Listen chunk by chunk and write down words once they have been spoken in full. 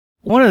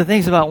One of the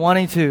things about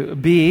wanting to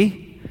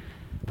be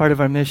part of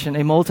our mission,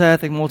 a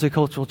multi-ethnic,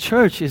 multicultural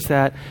church, is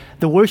that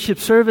the worship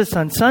service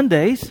on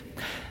Sundays,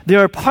 there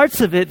are parts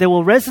of it that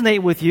will resonate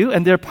with you,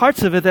 and there are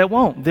parts of it that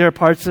won't. There are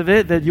parts of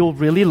it that you'll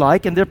really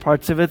like, and there are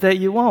parts of it that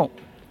you won't.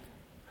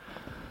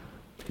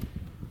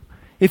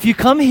 If you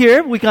come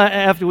here week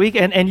after week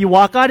and you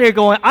walk out here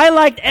going, I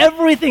liked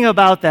everything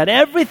about that.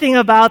 Everything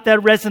about that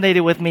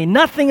resonated with me.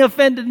 Nothing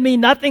offended me.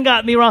 Nothing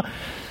got me wrong.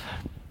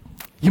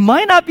 You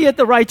might not be at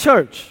the right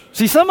church.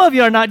 See, some of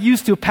you are not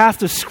used to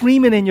pastors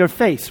screaming in your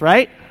face,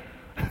 right?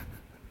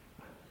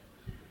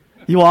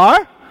 You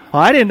are? Oh,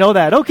 I didn't know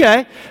that.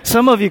 Okay.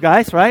 Some of you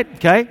guys, right?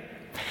 Okay.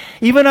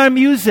 Even our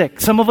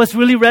music. Some of us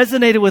really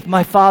resonated with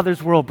My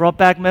Father's World, brought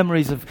back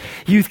memories of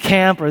youth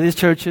camp or these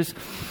churches.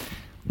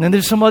 And then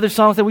there's some other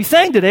songs that we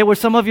sang today where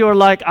some of you are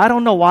like, I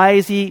don't know, why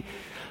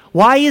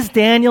is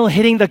Daniel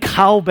hitting the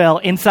cowbell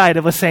inside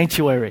of a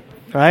sanctuary,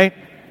 right?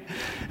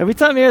 Every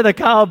time you hear the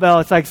cowbell,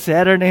 it's like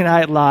Saturday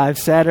Night Live.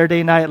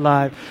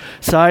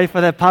 Sorry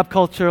for that pop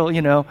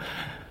cultural,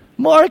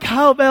 more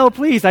cowbell,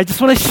 please. I just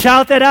want to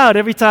shout that out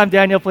every time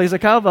Daniel plays a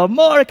cowbell.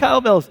 More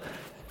cowbells.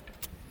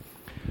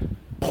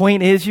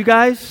 Point is, you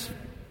guys,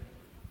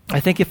 I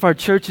think if our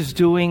church is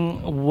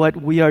doing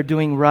what we are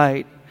doing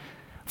right,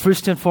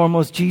 first and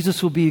foremost,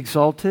 Jesus will be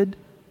exalted.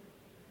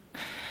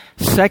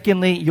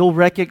 Secondly, you'll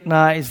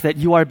recognize that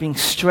you are being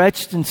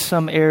stretched in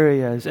some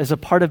areas as a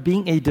part of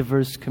being a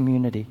diverse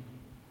community.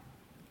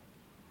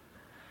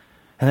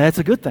 And that's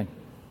a good thing.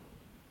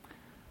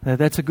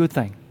 That's a good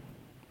thing.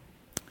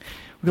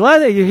 We're glad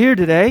that you're here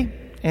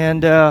today.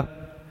 And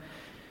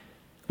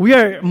we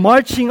are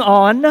marching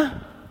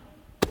on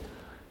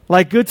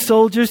like good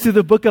soldiers through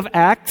the book of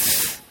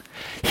Acts.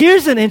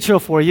 Here's an intro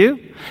for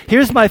you.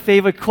 Here's my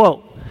favorite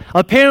quote.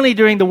 Apparently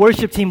during the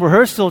worship team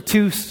rehearsal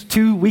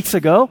two weeks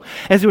ago,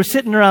 as we were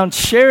sitting around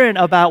sharing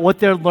about what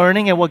they're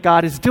learning and what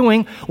God is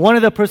doing, one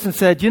of the persons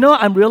said,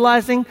 I'm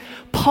realizing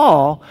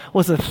Paul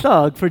was a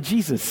thug for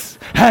Jesus.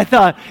 I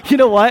thought, you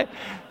know what?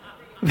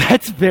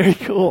 That's very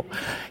cool.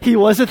 He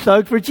was a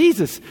thug for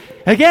Jesus.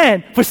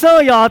 Again, for some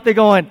of y'all out there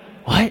going,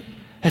 what?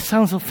 That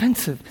sounds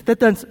offensive.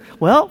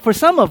 Well, for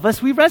some of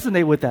us, we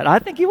resonate with that. I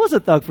think he was a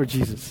thug for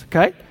Jesus,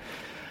 okay?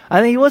 I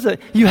think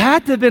you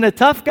had to have been a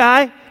tough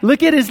guy.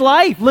 Look at his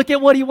life. Look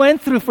at what he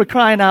went through, for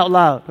crying out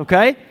loud,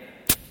 okay?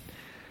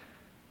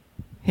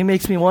 He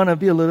makes me want to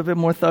be a little bit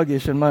more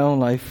thuggish in my own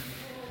life.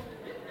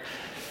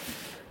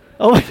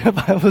 Oh, the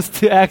Bible's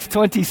to Acts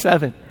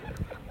 27.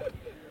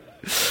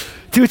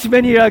 To which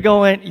many are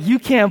going, you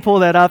can't pull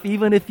that off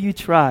even if you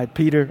tried,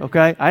 Peter,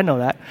 okay? I know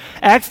that.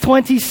 Acts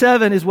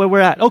 27 is where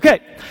we're at. Okay,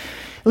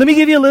 let me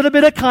give you a little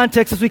bit of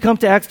context as we come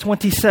to Acts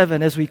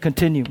 27 as we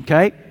continue,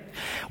 okay?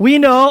 We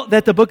know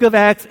that the book of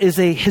Acts is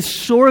a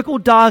historical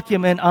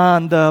document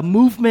on the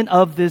movement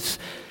of this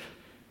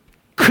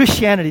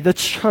Christianity, the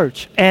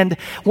church. And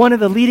one of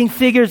the leading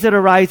figures that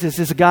arises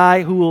is a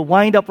guy who will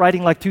wind up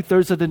writing like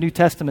 2/3 of the New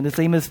Testament. His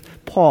name is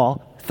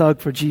Paul,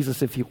 thug for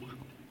Jesus, if you will.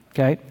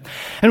 Okay?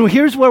 And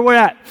here's where we're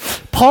at.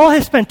 Paul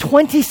has spent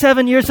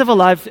 27 years of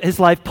his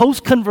life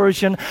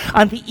post-conversion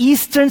on the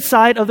eastern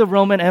side of the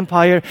Roman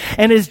Empire.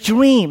 And his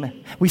dream,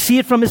 we see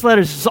it from his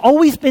letters, has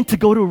always been to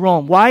go to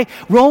Rome. Why?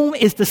 Rome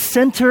is the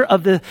center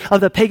of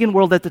the pagan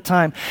world at the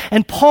time.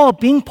 And Paul,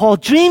 being Paul,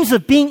 dreams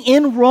of being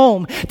in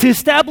Rome to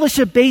establish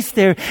a base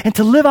there and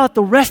to live out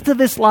the rest of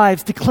his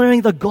lives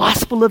declaring the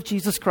gospel of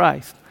Jesus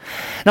Christ.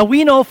 Now,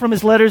 we know from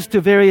his letters to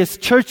various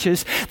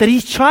churches that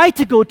he's tried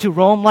to go to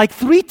Rome like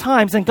 3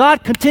 times, and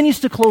God continues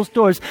to close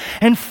doors.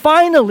 And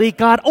finally,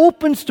 God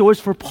opens doors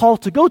for Paul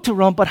to go to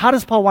Rome. But how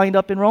does Paul wind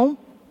up in Rome?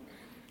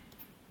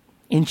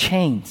 In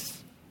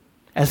chains,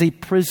 as a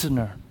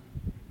prisoner.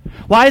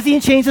 Why is he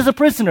in chains as a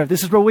prisoner?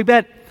 This is where we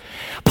bet.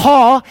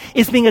 Paul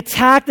is being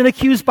attacked and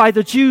accused by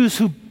the Jews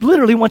who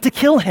literally want to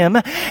kill him,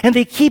 and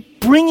they keep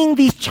bringing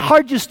these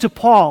charges to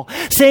Paul,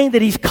 saying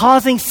that he's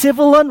causing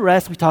civil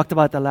unrest, we talked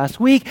about that last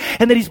week,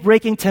 and that he's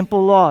breaking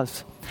temple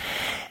laws.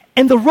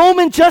 And the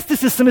Roman justice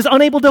system is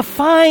unable to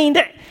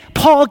find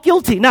Paul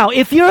guilty. Now,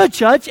 if you're a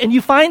judge and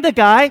you find a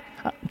guy,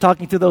 I'm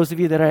talking to those of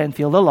you that are in the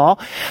field of law,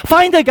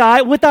 find a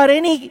guy without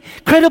any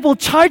credible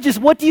charges,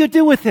 what do you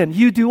do with him?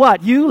 You do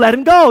what? You let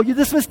him go. You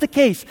dismiss the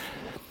case.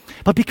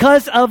 But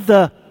because of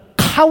the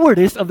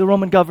cowardice of the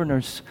Roman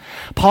governors,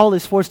 Paul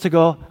is forced to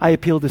go, I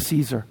appeal to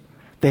Caesar.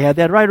 They had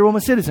that right, a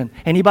Roman citizen.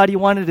 Anybody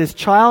wanted his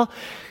trial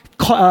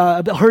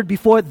heard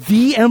before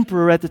the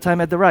emperor at the time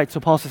had the right. So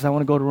Paul says, I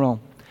want to go to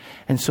Rome.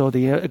 And so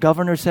the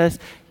governor says,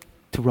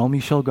 to Rome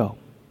you shall go.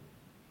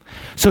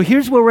 So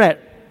here's where we're at.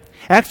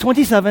 Acts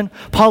 27,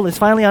 Paul is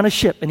finally on a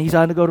ship and he's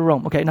on to go to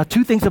Rome. Okay, now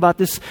 2 things about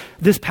this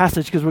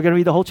passage, because we're going to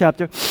read the whole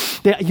chapter,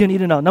 that you need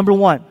to know. Number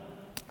one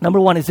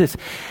is this.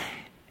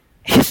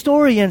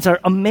 Historians are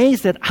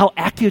amazed at how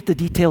accurate the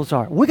details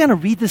are. We're going to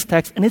read this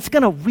text, and it's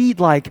going to read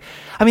there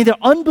are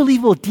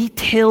unbelievable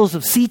details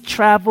of sea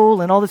travel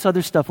and all this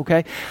other stuff,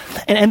 okay?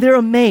 And they're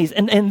amazed.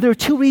 And there are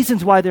 2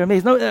 reasons why they're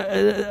amazed,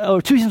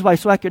 or 2 reasons why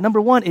it's so accurate. Number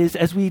one is,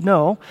 as we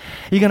know,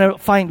 you're going to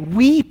find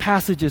we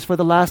passages for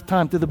the last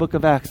time through the book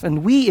of Acts.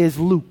 And we is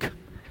Luke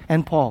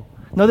and Paul.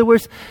 In other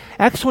words,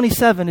 Acts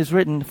 27 is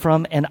written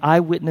from an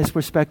eyewitness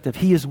perspective.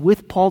 He is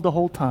with Paul the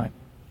whole time.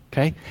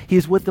 Okay? He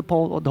is with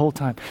Paul the whole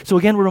time. So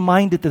again, we're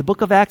reminded that the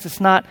book of Acts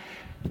is not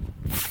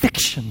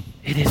fiction.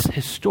 It is a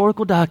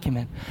historical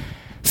document.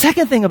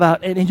 Second thing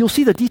about it, and you'll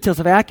see the details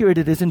of how accurate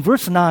it is, in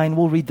verse 9,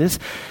 we'll read this.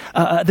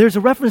 There's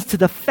a reference to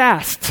the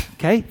fast,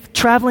 okay?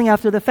 Traveling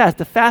after the fast.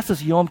 The fast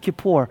is Yom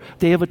Kippur,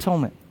 Day of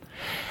Atonement.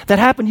 That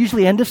happened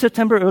usually end of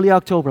September, early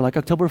October, like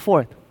October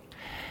 4th.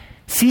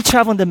 Sea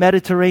travel in the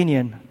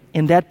Mediterranean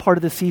in that part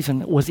of the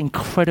season was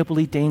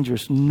incredibly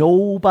dangerous.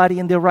 Nobody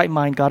in their right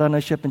mind got on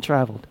a ship and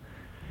traveled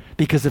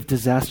because of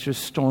disastrous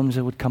storms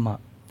that would come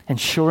up. And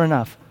sure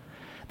enough,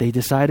 they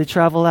decided to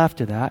travel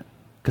after that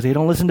because they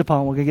don't listen to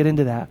Paul. We're going to get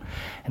into that.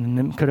 And an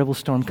incredible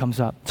storm comes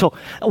up. So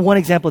one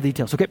example of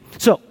details. Okay,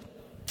 so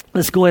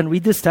let's go ahead and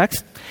read this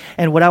text.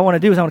 And what I want to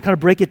do is I want to kind of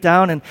break it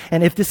down.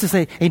 And if this is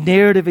a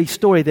narrative, a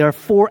story, there are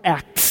 4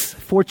 acts,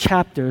 4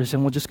 chapters,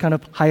 and we'll just kind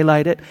of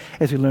highlight it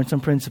as we learn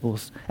some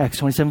principles. Acts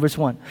 27, verse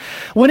 1.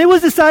 When it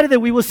was decided that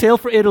we will sail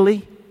for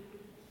Italy,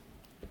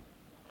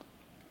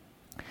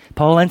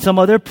 Paul and some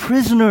other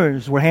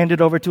prisoners were handed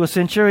over to a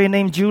centurion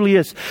named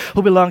Julius,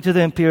 who belonged to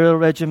the imperial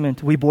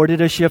regiment. We boarded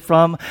a ship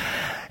from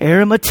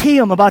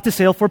Arimatheum, about to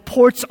sail for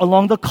ports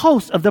along the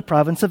coast of the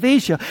province of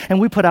Asia,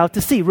 and we put out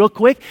to sea. Real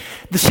quick,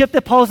 the ship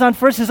that Paul's on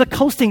first is a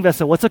coasting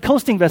vessel. What's a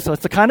coasting vessel?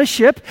 It's the kind of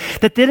ship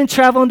that didn't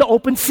travel in the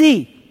open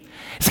sea.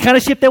 It's the kind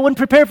of ship that wouldn't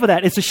prepare for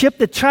that. It's a ship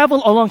that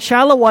traveled along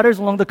shallow waters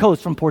along the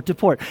coast from port to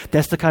port.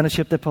 That's the kind of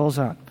ship that Paul's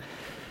on.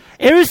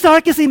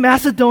 Aristarchus, a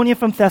Macedonian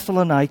from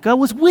Thessalonica,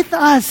 was with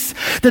us.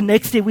 The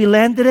next day we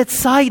landed at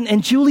Sidon,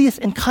 and Julius,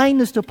 in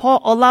kindness to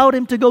Paul, allowed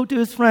him to go to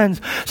his friends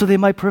so they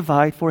might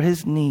provide for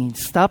his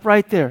needs. Stop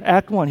right there.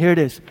 Act 1, here it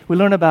is. We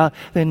learn about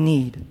the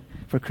need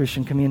for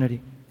Christian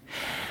community.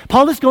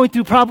 Paul is going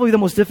through probably the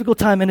most difficult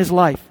time in his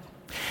life.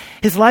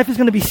 His life is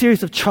going to be a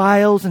series of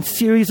trials and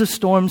series of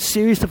storms,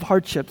 series of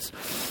hardships.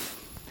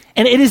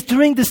 And it is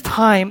during this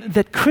time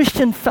that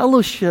Christian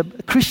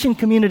fellowship, Christian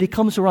community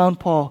comes around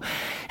Paul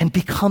and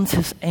becomes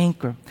his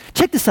anchor.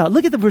 Check this out.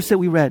 Look at the verse that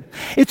we read.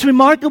 It's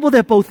remarkable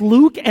that both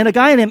Luke and a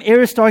guy named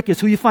Aristarchus,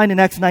 who you find in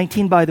Acts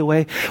 19, by the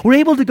way, were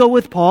able to go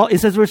with Paul, it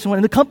says verse 1,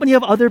 in the company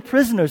of other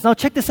prisoners. Now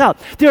check this out.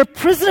 There are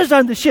prisoners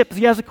on the ship. So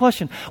you ask a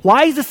question.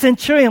 Why is a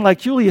centurion like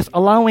Julius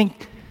allowing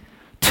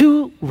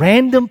 2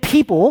 random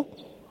people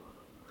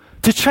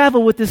to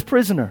travel with this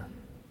prisoner?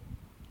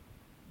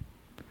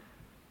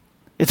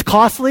 It's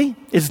costly.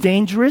 It's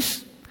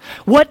dangerous.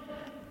 What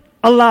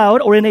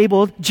allowed or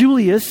enabled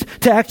Julius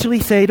to actually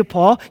say to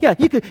Paul, yeah,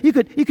 you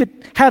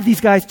could have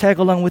these guys tag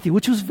along with you,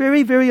 which was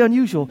very, very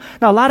unusual.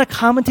 Now, a lot of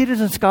commentators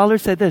and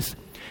scholars said this.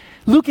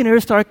 Luke and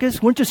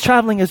Aristarchus weren't just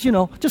traveling as,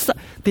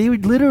 they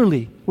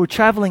literally were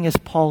traveling as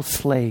Paul's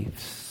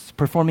slaves,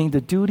 performing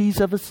the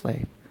duties of a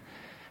slave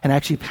and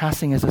actually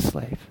passing as a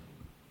slave.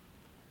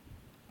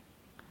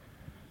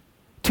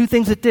 2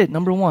 things it did.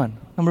 Number one,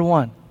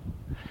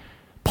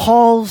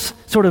 Paul's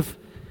sort of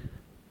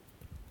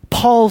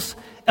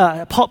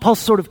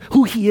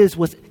who he is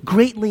was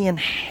greatly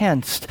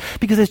enhanced.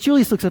 Because as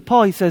Julius looks at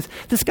Paul, he says,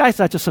 this guy's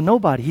not just a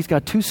nobody. He's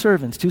got 2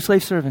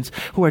 slave servants,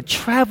 who are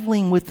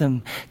traveling with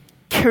him,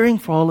 caring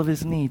for all of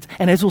his needs.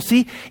 And as we'll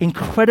see,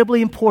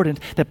 incredibly important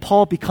that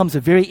Paul becomes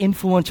a very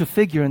influential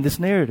figure in this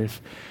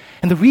narrative.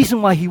 And the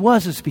reason why he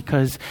was is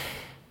because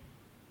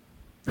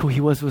who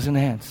he was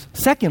enhanced.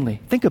 Secondly,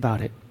 think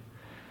about it.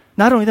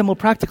 Not only that, more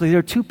practically, there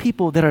are 2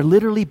 people that are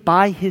literally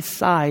by his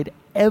side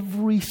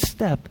every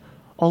step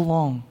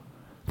along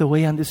the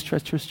way on this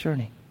treacherous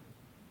journey.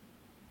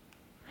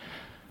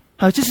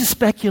 Now, it's just a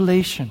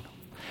speculation,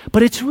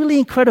 but it's really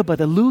incredible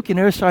that Luke and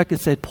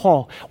Aristarchus said,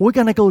 Paul, we're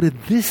going to go to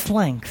this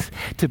length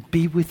to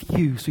be with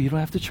you so you don't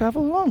have to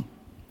travel alone.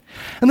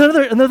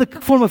 Another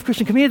form of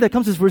Christian community that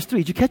comes is verse 3.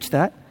 Did you catch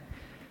that?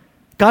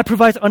 God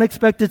provides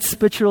unexpected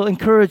spiritual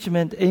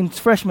encouragement in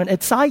freshmen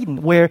at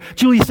Sidon, where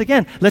Julius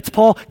again lets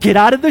Paul get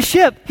out of the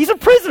ship. He's a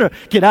prisoner.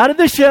 Get out of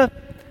the ship.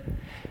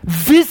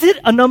 Visit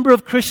a number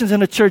of Christians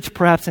in a church,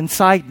 perhaps in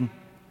Sidon,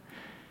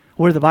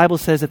 where the Bible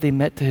says that they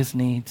met to his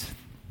needs.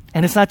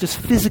 And it's not just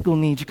physical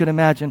needs. You can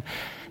imagine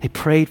they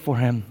prayed for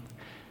him,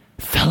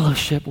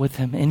 fellowship with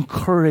him,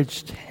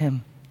 encouraged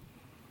him.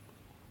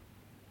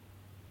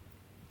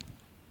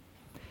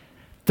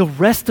 The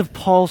rest of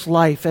Paul's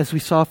life, as we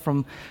saw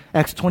from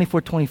Acts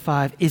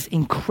 24-25, is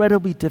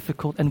incredibly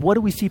difficult. And what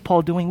do we see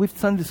Paul doing?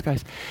 We've done this,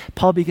 guys.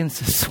 Paul begins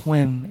to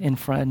swim in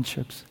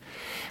friendships.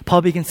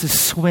 Paul begins to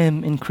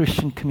swim in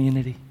Christian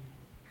community.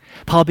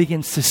 Paul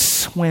begins to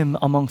swim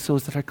amongst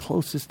those that are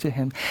closest to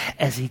him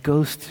as he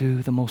goes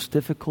through the most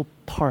difficult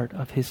part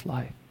of his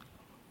life.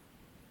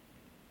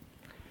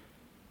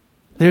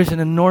 There's an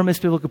enormous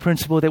biblical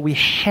principle that we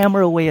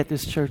hammer away at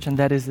this church, and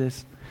that is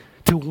this.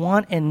 To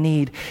want and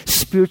need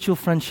spiritual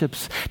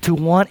friendships, to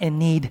want and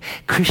need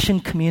Christian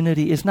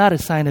community is not a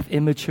sign of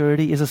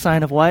immaturity, it's a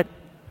sign of what?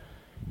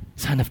 A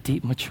sign of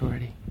deep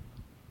maturity.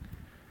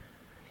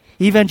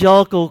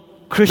 Evangelical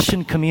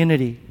Christian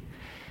community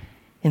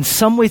in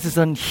some ways has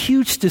done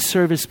huge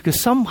disservice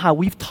because somehow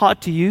we've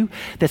taught to you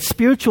that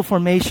spiritual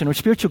formation or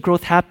spiritual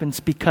growth happens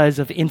because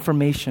of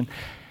information.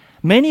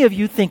 Many of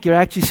you think you're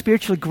actually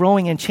spiritually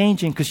growing and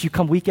changing because you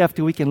come week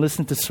after week and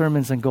listen to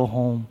sermons and go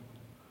home.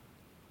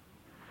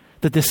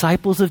 The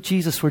disciples of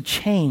Jesus were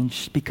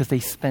changed because they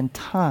spent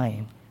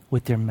time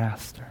with their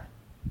master.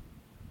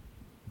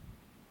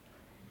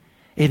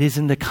 It is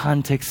in the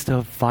context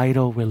of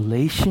vital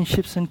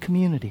relationships and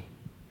community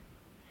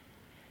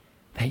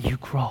that you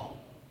grow.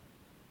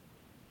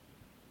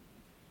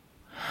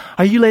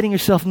 Are you letting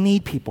yourself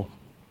need people?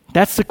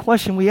 That's the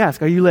question we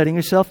ask. Are you letting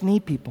yourself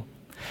need people?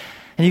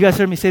 And you guys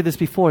heard me say this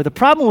before. The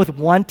problem with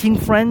wanting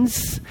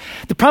friends,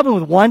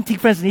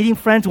 needing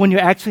friends when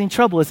you're actually in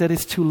trouble is that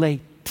it's too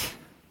late.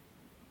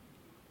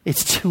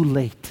 It's too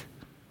late.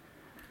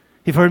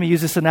 You've heard me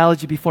use this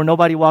analogy before.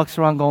 Nobody walks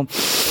around going,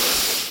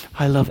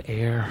 I love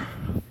air.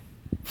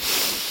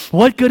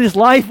 What good is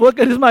life? What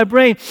good is my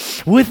brain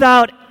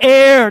without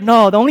air?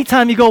 No, the only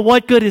time you go,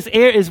 what good is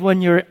air, is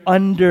when you're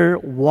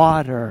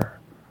underwater.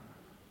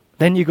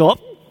 Then you go,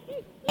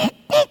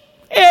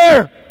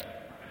 air.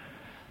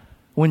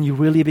 When you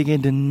really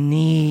begin to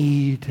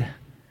need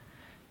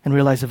and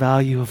realize the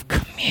value of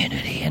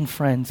community and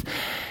friends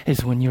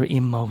is when you're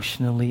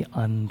emotionally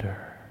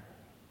under.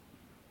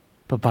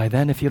 But by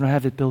then, if you don't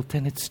have it built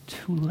in, it's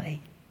too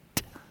late.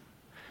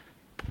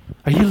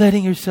 Are you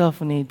letting yourself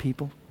need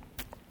people?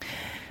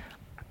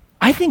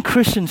 I think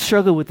Christians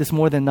struggle with this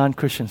more than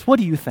non-Christians. What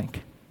do you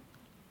think?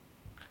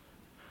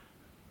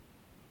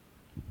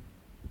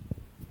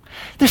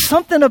 There's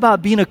something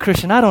about being a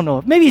Christian. I don't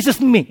know. Maybe it's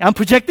just me. I'm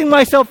projecting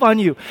myself on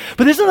you.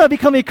 But there's something about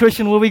becoming a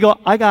Christian where we go,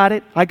 I got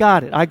it.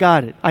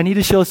 I need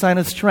to show a sign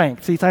of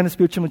strength, see sign of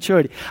spiritual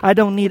maturity. I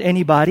don't need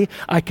anybody.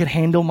 I can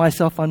handle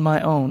myself on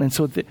my own. And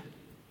so,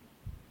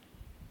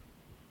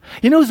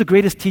 you know who's the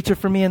greatest teacher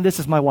for me in this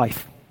is my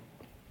wife.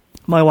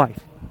 My wife.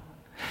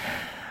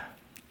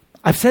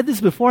 I've said this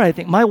before, I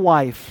think. My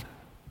wife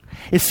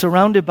is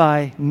surrounded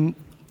by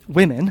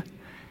women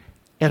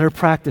at her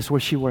practice where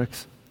she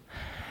works.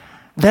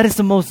 That is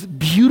the most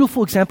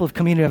beautiful example of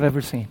community I've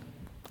ever seen.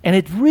 And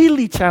it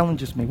really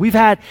challenges me. We've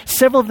had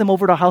several of them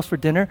over to our house for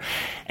dinner.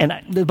 And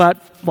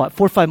about, 4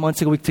 or 5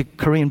 months ago, we took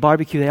Korean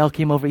barbecue. They all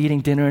came over eating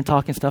dinner and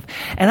talking stuff.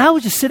 And I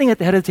was just sitting at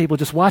the head of the table,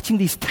 just watching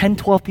these 10,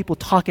 12 people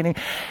talking.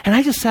 And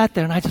I just sat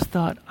there and I just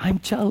thought, I'm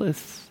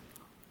jealous.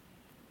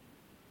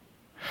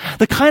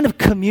 The kind of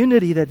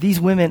community that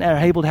these women are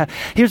able to have.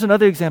 Here's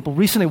another example.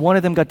 Recently, one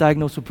of them got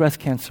diagnosed with breast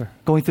cancer,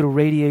 going through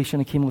radiation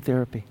and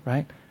chemotherapy,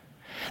 right?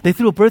 They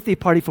threw a birthday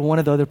party for one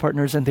of the other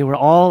partners, and they were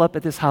all up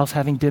at this house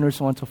having dinner,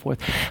 so on and so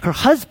forth. Her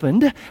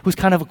husband, who's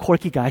kind of a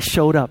quirky guy,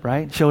 showed up,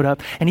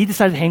 and he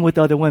decided to hang with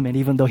the other women,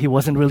 even though he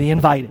wasn't really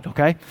invited,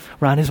 okay?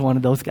 Ron is one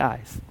of those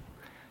guys.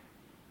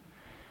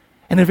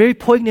 In a very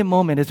poignant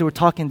moment, as they were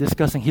talking,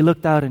 discussing, he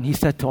looked out and he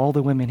said to all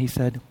the women, he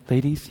said,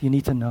 ladies, you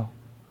need to know,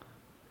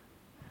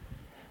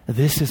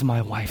 this is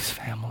my wife's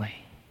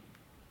family.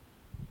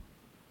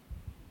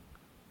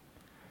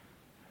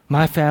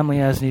 My family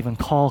hasn't even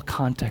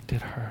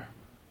contacted her.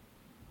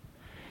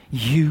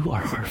 You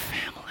are her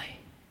family.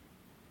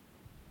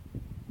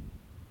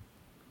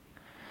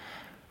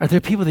 Are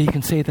there people that you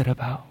can say that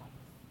about?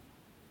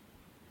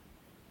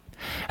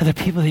 Are there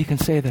people that you can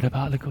say that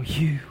about that go,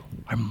 you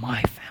are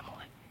my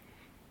family?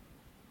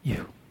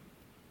 You.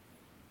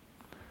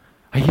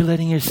 Are you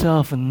letting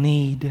yourself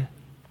need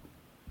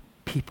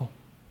people?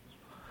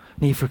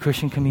 Need for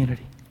Christian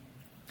community.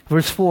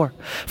 Verse 4,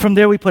 from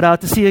there we put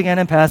out to sea again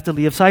and passed the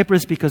lee of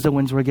Cyprus because the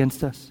winds were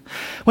against us.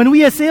 When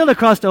we had sailed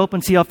across the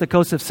open sea off the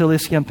coast of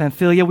Cilicia and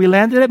Pamphylia, we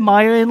landed at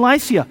Myra in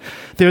Lycia.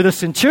 There the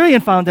centurion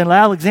found an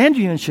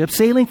Alexandrian ship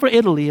sailing for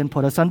Italy and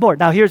put us on board.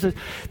 Now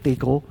they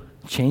go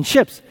change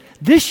ships.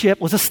 This ship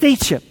was a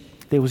state ship.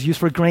 It was used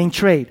for grain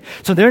trade.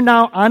 So they're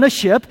now on a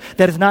ship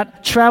that is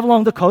not travel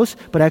along the coast,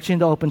 but actually in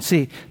the open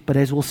sea. But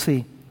as we'll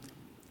see.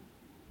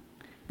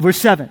 Verse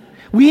 7.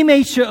 We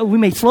made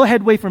slow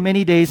headway for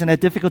many days and had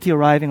difficulty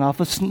arriving off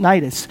of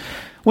Cnidus.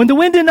 When the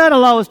wind did not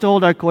allow us to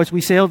hold our course,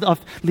 we sailed off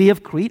lee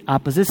of Crete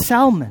opposite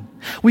Salmon.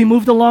 We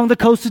moved along the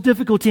coast with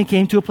difficulty and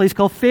came to a place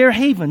called Fair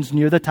Havens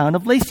near the town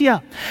of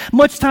Lasea.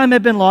 Much time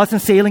had been lost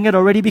and sailing had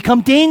already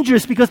become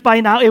dangerous because by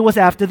now it was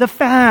after the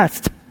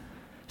fast.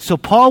 So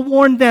Paul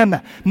warned them,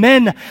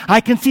 men,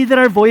 I can see that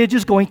our voyage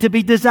is going to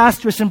be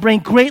disastrous and bring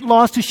great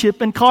loss to ship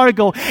and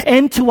cargo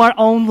and to our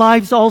own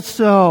lives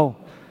also.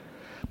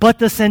 But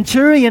the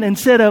centurion,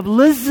 instead of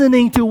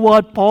listening to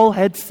what Paul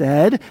had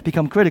said,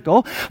 become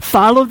critical,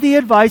 followed the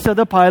advice of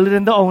the pilot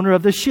and the owner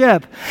of the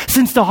ship.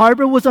 Since the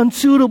harbor was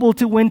unsuitable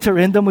to winter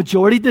in, the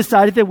majority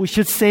decided that we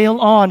should sail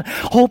on,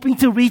 hoping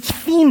to reach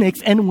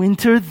Phoenix and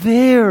winter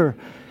there.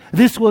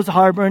 This was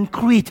harbor in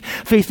Crete,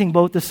 facing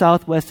both the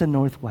southwest and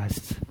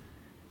northwest.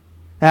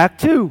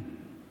 Act 2,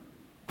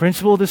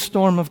 principle of the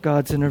storm of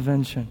God's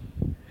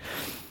intervention.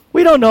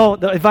 We don't know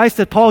the advice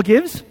that Paul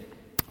gives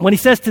when he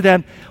says to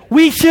them,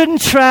 we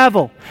shouldn't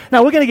travel.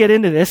 Now, we're going to get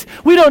into this.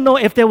 We don't know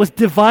if that was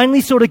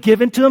divinely sort of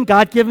given to him,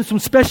 God gave him some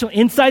special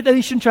insight that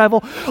he shouldn't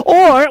travel,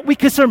 or we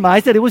could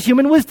surmise that it was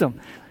human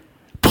wisdom.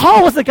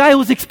 Paul was the guy who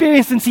was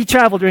experiencing sea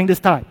travel during this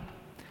time.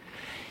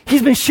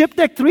 He's been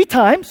shipwrecked 3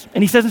 times,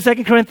 and he says in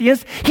 2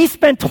 Corinthians, he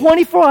spent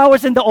 24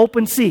 hours in the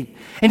open sea.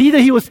 And either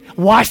he was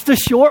washed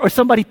ashore or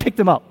somebody picked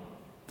him up.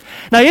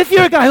 Now, if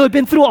you're a guy who had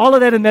been through all of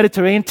that in the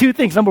Mediterranean, 2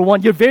 things. Number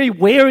 1, you're very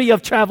wary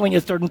of traveling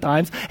at certain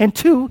times. And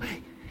 2,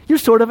 you're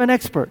sort of an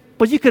expert.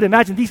 But you could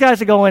imagine, these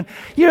guys are going,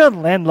 you're a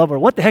landlubber.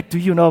 What the heck do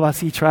you know about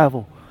sea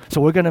travel? So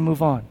we're going to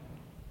move on.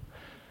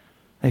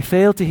 They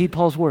failed to heed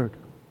Paul's word.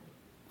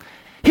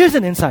 Here's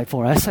an insight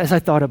for us as I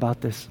thought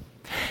about this.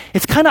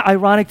 It's kind of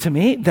ironic to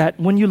me that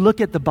when you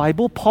look at the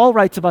Bible, Paul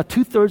writes about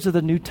 2/3 of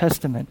the New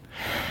Testament.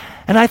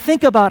 And I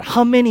think about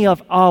how many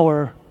of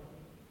our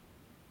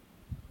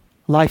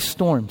life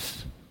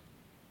storms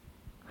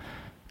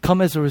come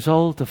as a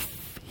result of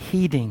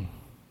heeding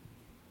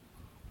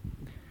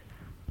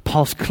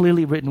Paul's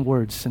clearly written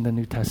words in the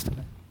New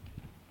Testament.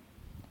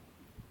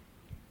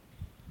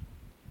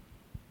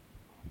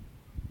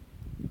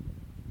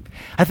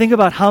 I think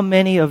about how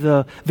many of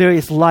the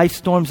various life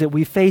storms that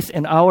we face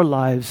in our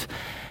lives,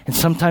 and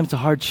sometimes the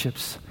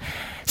hardships.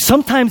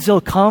 Sometimes they'll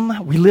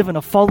come. We live in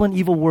a fallen,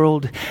 evil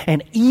world,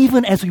 and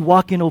even as we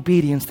walk in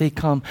obedience, they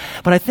come.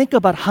 But I think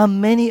about how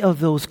many of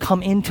those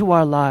come into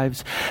our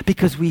lives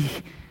because we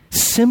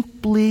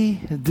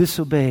simply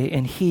disobey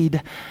and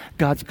heed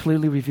God's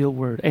clearly revealed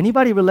word.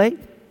 Anybody relate?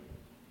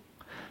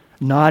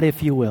 Nod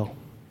if you will.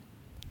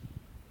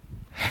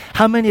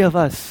 How many of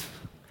us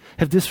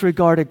have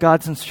disregarded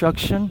God's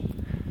instruction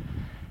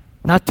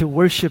not to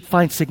worship,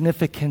 find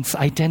significance,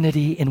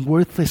 identity in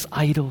worthless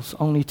idols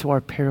only to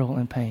our peril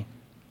and pain?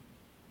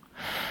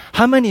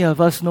 How many of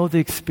us know the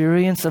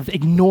experience of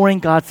ignoring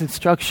God's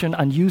instruction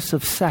on use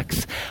of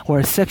sex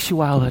or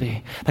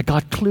sexuality that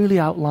God clearly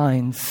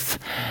outlines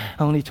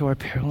only to our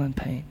peril and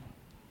pain?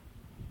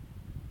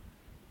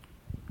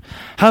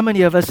 How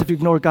many of us have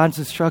ignored God's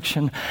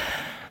instruction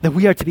that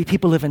we are to be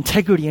people of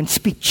integrity and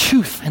speak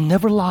truth and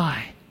never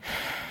lie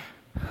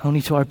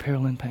only to our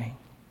peril and pain?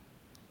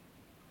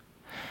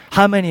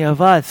 How many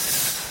of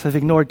us have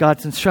ignored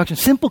God's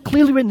instructions, simple,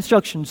 clearly written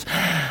instructions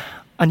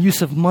on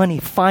use of money,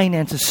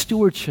 finances,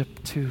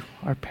 stewardship to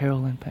our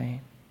peril and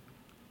pain?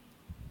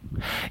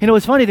 You know,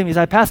 what's funny to me is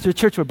I pastor a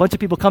church where a bunch of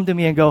people come to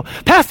me and go,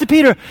 Pastor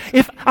Peter,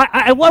 if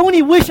I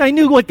only wish I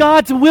knew what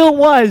God's will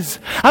was.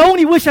 I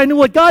only wish I knew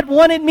what God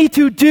wanted me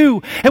to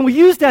do. And we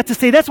use that to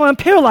say, that's why I'm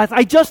paralyzed.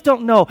 I just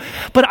don't know.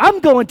 But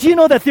I'm going, do you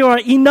know that there are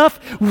enough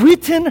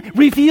written,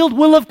 revealed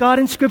will of God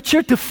in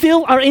Scripture to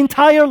fill our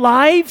entire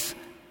lives?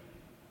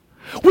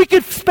 We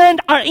could spend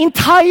our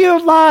entire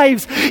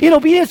lives in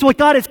obedience to what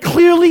God has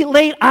clearly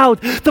laid out.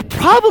 The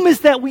problem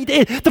is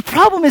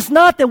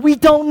not that we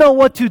don't know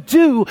what to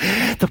do.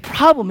 The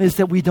problem is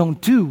that we don't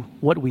do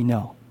what we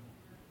know.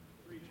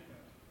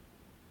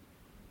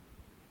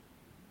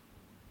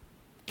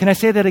 Can I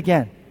say that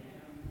again?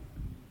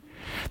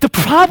 The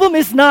problem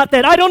is not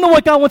that I don't know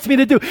what God wants me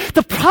to do.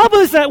 The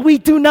problem is that we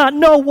do not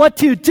know what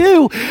to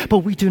do,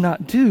 but we do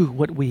not do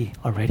what we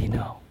already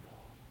know.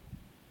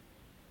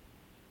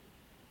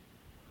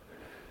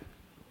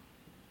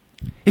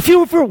 If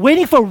you were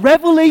waiting for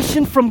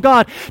revelation from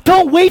God,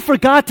 don't wait for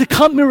God to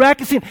come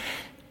miraculously.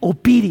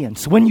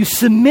 Obedience. When you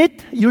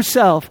submit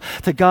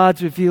yourself to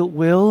God's revealed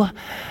will,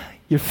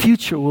 your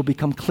future will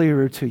become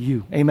clearer to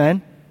you.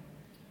 Amen?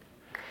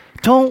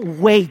 Don't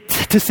wait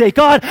to say,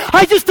 God,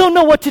 I just don't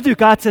know what to do.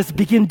 God says,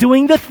 begin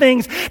doing the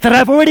things that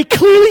I've already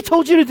clearly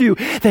told you to do.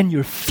 Then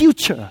your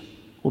future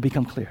will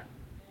become clear.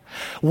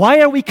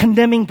 Why are we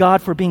condemning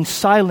God for being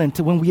silent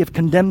when we have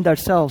condemned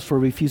ourselves for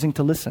refusing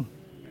to listen?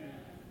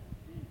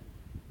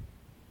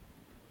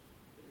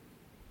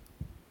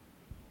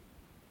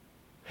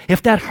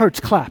 If that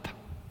hurts, clap.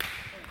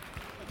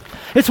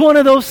 It's one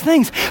of those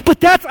things. But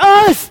that's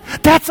us.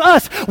 That's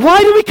us. Why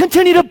do we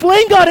continue to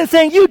blame God and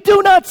saying, you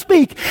do not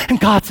speak? And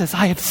God says,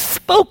 I have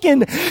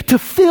spoken to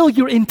fill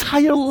your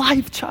entire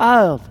life,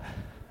 child.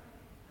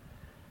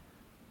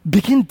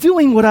 Begin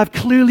doing what I've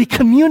clearly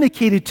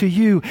communicated to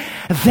you.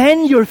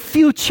 Then your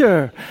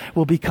future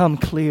will become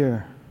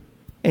clear.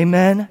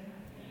 Amen?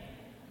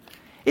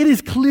 It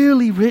is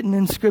clearly written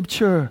in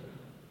Scripture.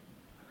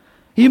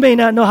 You may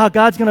not know how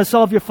God's going to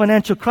solve your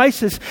financial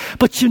crisis,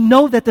 but you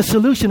know that the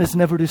solution is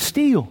never to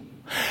steal.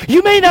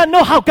 You may not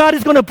know how God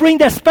is going to bring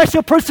that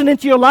special person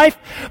into your life,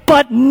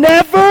 but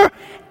never,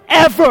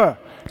 ever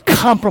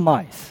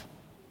compromise.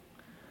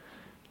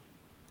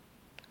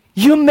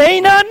 You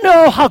may not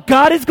know how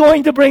God is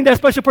going to bring that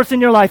special person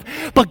in your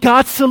life, but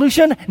God's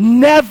solution,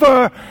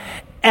 never,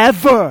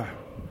 ever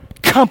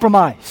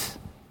compromise.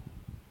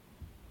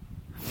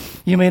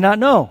 You may not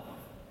know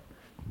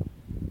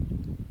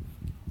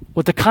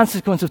what the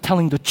consequence of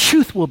telling the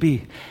truth will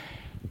be,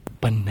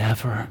 but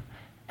never,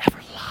 ever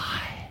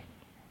lie.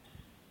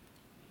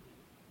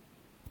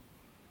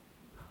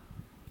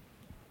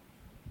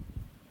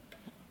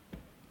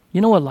 You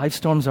know what life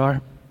storms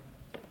are?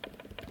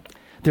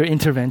 They're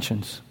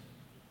interventions.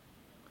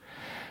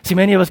 See,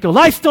 many of us go,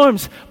 life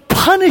storms,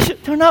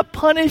 they're not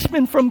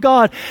punishment from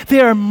God. They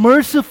are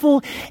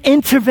merciful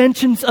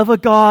interventions of a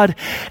God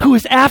who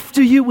is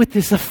after you with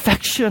his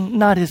affection,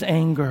 not his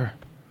anger.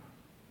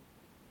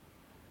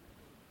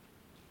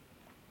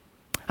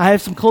 I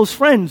have some close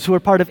friends who are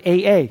part of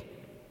AA.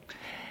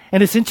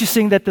 And it's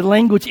interesting that the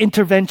language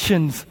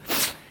interventions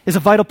is a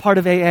vital part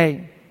of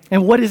AA.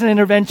 And what is an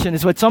intervention?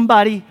 It's what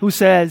somebody who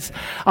says,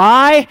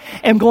 I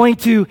am going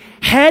to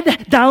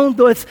head down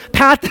this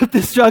path of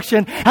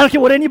destruction. I don't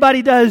care what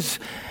anybody does.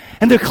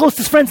 And their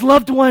closest friends,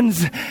 loved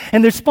ones,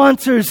 and their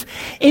sponsors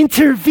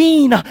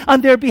intervene on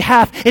their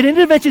behalf. An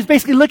intervention is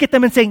basically look at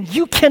them and saying,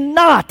 you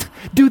cannot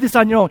do this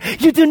on your own.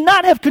 You do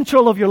not have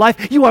control of your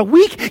life. You are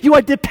weak. You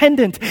are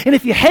dependent. And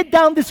if you head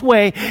down this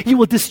way, you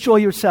will destroy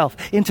yourself.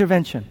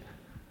 Intervention.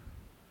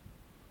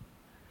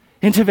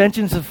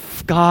 Interventions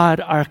of God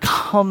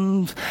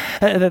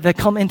that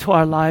come into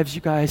our lives, you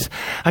guys,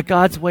 are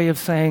God's way of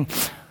saying,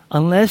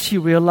 unless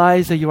you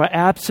realize that you are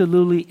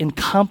absolutely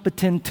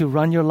incompetent to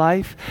run your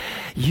life,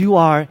 you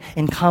are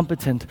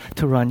incompetent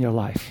to run your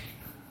life.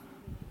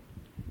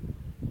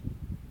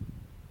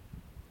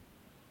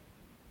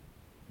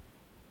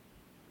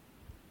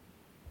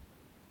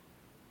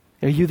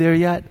 Are you there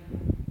yet?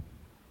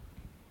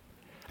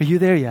 Are you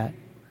there yet?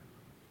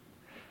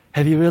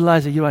 Have you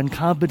realized that you are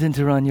incompetent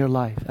to run your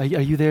life? Are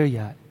you there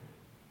yet?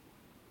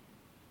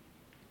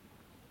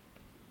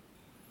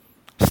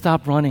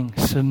 Stop running.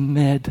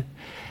 Submit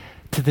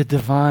to the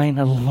divine,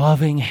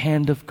 loving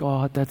hand of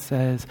God that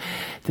says,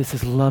 this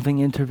is loving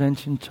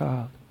intervention,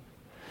 child.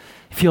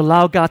 If you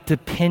allow God to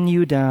pin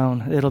you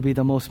down, it'll be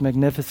the most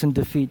magnificent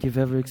defeat you've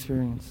ever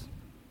experienced.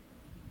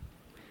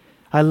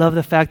 I love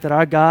the fact that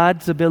our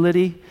God's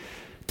ability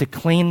to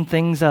clean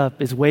things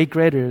up is way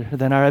greater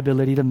than our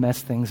ability to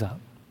mess things up.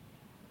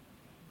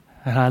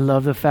 And I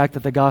love the fact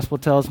that the gospel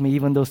tells me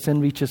even though sin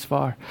reaches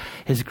far,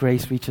 His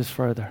grace reaches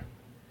further.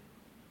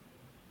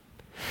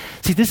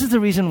 See, this is the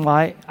reason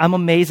why I'm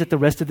amazed at the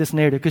rest of this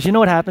narrative. Because you know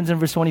what happens in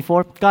verse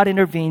 24? God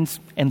intervenes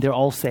and they're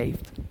all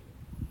saved.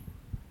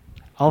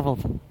 All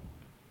of them.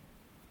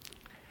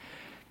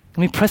 Let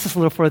me press this a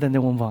little further and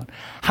then we'll move on.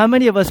 How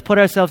many of us put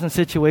ourselves in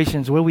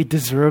situations where we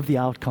deserve the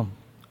outcome?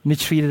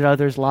 Mistreated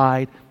others,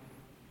 lied,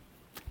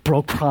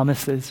 broke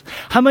promises.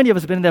 How many of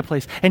us have been in that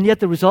place? And yet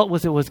the result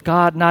was it was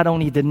God not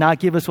only did not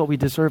give us what we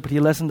deserved, but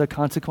He lessened the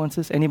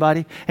consequences.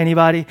 Anybody?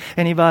 Anybody?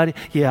 Anybody?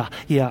 Yeah.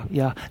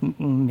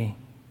 Me.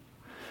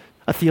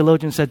 A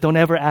theologian said, don't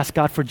ever ask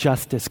God for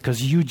justice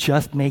because you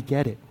just may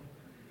get it.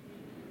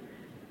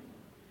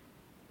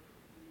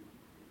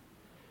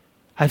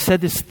 I've said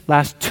this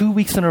last 2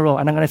 weeks in a row,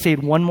 and I'm going to say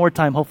it one more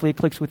time. Hopefully it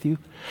clicks with you.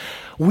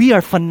 We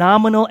are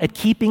phenomenal at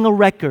keeping a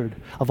record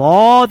of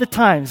all the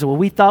times where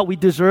we thought we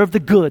deserved the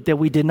good that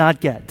we did not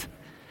get.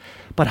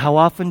 But how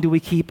often do we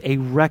keep a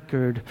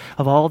record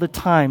of all the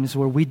times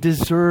where we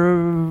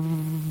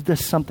deserved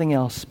something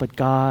else, but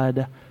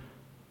God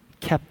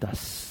kept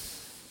us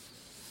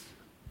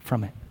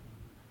from it?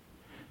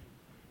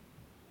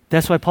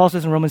 That's why Paul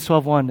says in Romans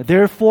 12:1,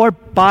 therefore,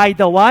 by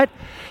the what?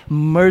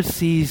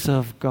 Mercies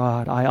of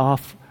God, I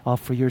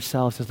offer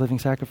yourselves as living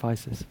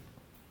sacrifices.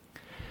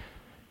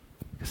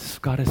 This is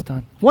what God has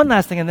done. One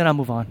last thing, and then I'll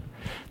move on.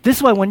 This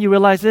is why when you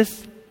realize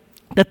this,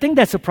 the thing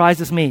that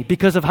surprises me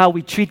because of how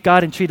we treat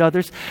God and treat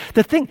others,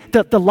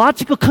 the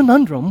logical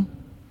conundrum.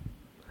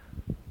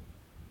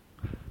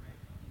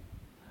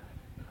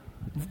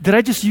 Did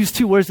I just use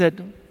two words that,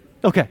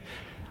 okay.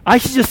 I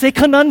should just say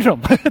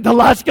conundrum, the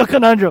logical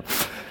conundrum.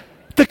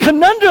 The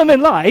conundrum in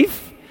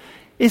life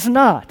is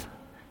not,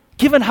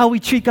 given how we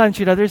treat God and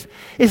treat others,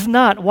 is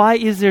not why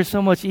is there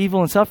so much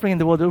evil and suffering in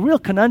the world. The real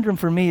conundrum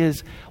for me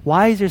is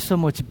why is there so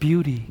much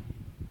beauty,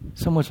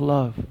 so much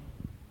love,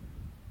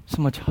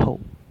 so much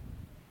hope,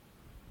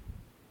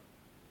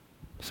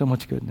 so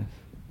much goodness.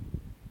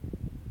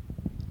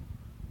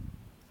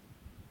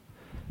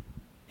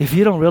 If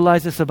you don't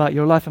realize this about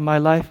your life and my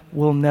life,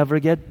 we'll never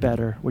get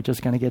better. We're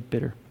just going to get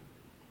bitter.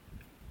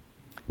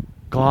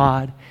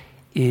 God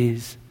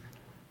is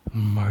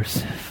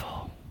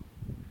merciful.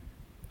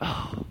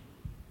 Oh.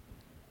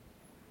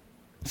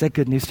 Is that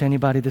good news to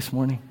anybody this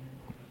morning?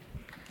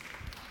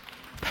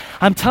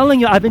 I'm telling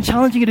you, I've been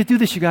challenging you to do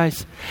this, you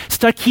guys.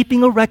 Start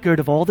keeping a record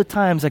of all the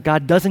times that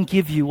God doesn't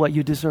give you what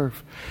you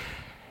deserve.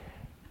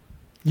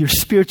 Your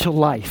spiritual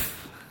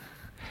life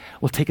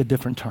will take a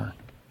different turn.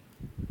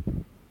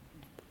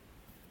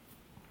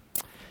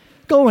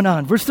 Going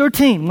on. Verse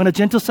 13, when a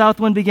gentle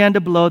south wind began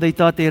to blow, they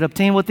thought they had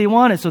obtained what they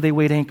wanted, so they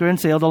weighed anchor and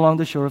sailed along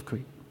the shore of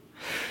Crete.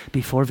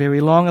 Before very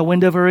long, a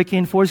wind of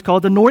hurricane force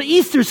called the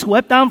nor'easter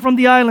swept down from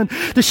the island.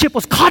 The ship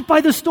was caught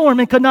by the storm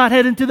and could not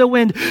head into the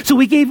wind, so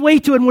we gave way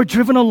to it and were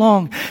driven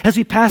along. As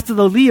we passed to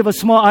the lee of a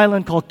small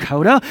island called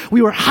Cauda,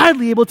 we were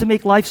hardly able to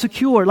make life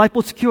secure.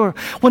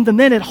 When the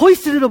men had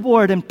hoisted it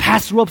aboard and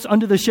passed ropes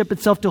under the ship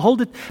itself to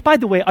hold it. By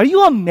the way, are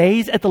you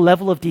amazed at the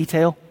level of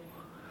detail?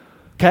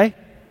 Okay?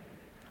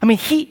 I mean,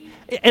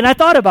 and I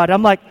thought about it.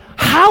 I'm like,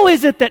 how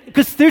is it that,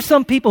 because there's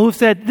some people who've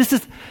said this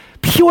is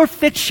pure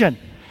fiction.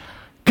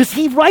 Because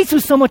he writes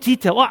with so much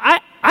detail. Well,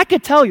 I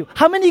could tell you,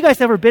 how many of you guys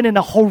ever been in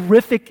a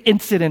horrific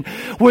incident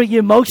where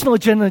your emotional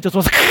adrenaline just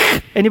was,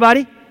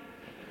 anybody?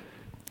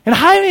 And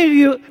how many of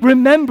you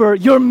remember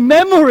your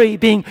memory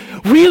being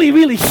really,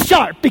 really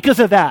sharp because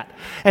of that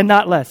and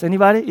not less?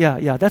 Anybody?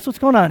 Yeah, that's what's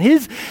going on.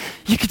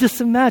 You could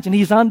just imagine.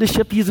 He's on the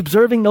ship. He's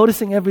observing,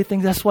 noticing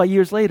everything. That's why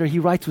years later he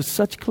writes with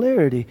such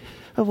clarity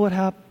of what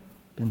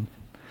happened.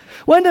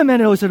 When the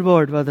men rose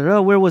aboard,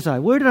 brother, where was I?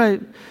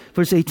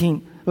 Verse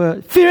 18.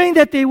 Fearing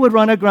that they would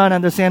run aground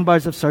on the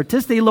sandbars of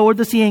Syrtis, they lowered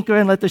the sea anchor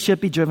and let the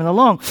ship be driven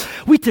along.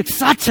 We took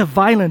such a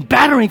violent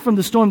battering from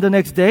the storm the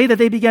next day that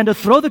they began to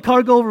throw the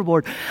cargo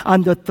overboard.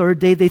 On the third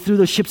day, they threw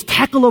the ship's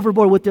tackle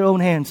overboard with their own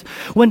hands.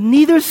 When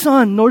neither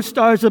sun nor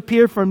stars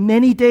appeared for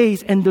many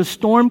days and the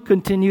storm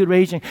continued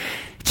raging.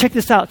 Check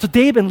this out. So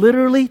they've been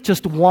literally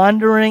just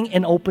wandering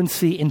in open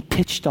sea in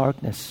pitch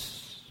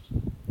darkness.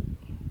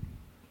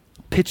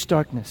 Pitch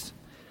darkness.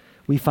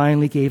 We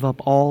finally gave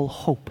up all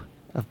hope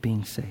of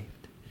being saved.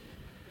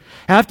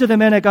 After the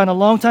men had gone a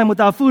long time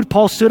without food,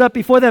 Paul stood up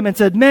before them and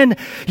said, "Men,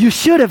 you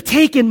should have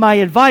taken my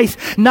advice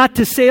not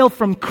to sail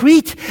from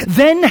Crete.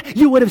 Then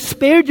you would have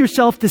spared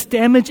yourself this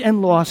damage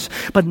and loss.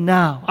 But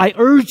now I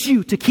urge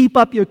you to keep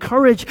up your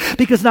courage,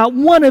 because not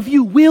one of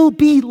you will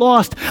be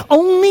lost.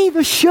 Only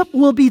the ship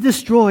will be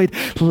destroyed.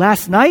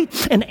 Last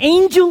night, an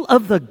angel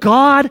of the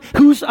God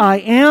whose I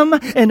am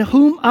and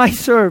whom I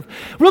serve."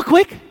 Real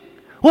quick,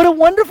 what a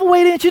wonderful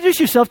way to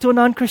introduce yourself to a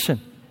non-Christian.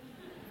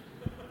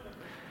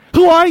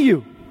 Who are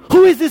you?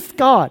 Who is this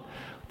God?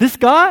 This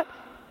God,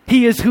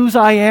 He is whose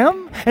I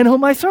am and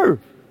whom I serve.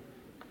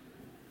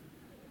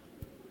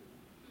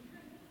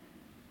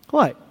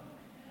 What?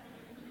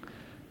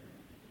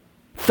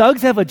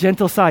 Thugs have a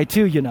gentle side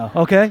too,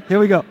 okay? Here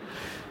we go.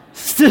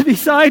 Stood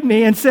beside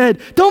me and said,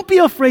 "Don't be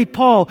afraid,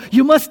 Paul.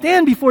 You must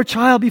stand before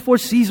trial before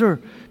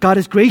Caesar. God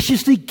has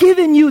graciously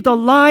given you the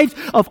lives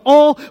of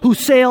all who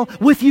sail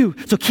with you.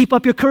 So keep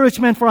up your courage,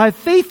 man, for I have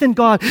faith in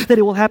God that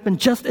it will happen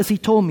just as He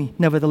told me.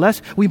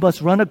 Nevertheless, we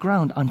must run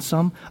aground on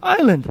some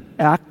island."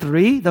 Act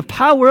 3, the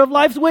power of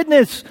life's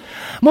witness.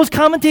 Most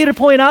commentators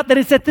point out that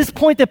it's at this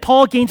point that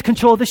Paul gains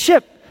control of the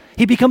ship.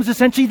 He becomes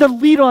essentially the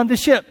leader on the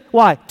ship.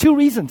 Why? 2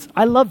 reasons.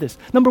 I love this.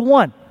 Number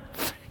 1,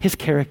 his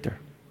character.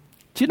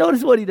 Do you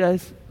notice what he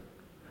does?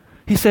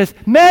 He says,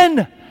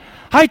 "Men,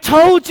 I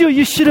told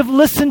you should have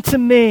listened to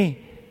me."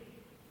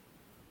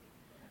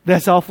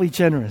 That's awfully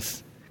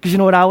generous. Because you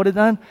know what I would have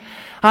done?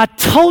 "I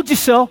told you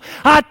so.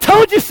 I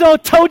told you so.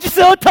 Told you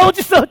so. Told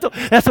you so."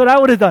 That's what I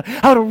would have done.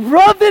 I would have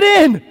rubbed it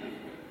in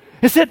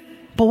and said,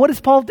 but what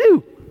does Paul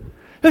do?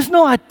 There's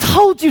no "I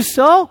told you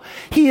so."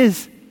 He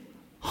is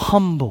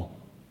humble.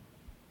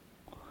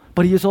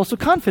 But he is also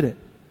confident.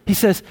 He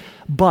says,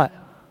 "But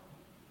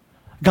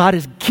God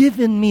has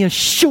given me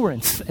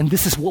assurance," and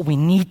this is what we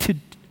need to do.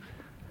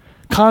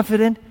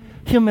 Confident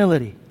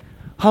humility.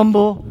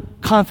 Humble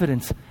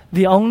confidence.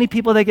 The only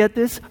people that get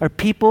this are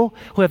people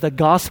who have the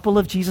gospel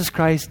of Jesus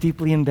Christ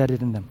deeply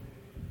embedded in them.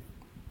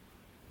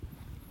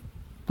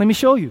 Let me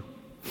show you.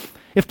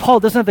 If Paul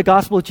doesn't have the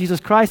gospel of Jesus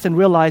Christ and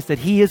realize that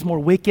he is more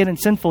wicked and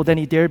sinful than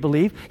he dared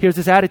believe, here's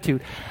his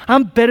attitude.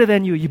 "I'm better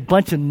than you, you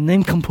bunch of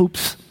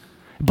nincompoops,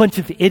 bunch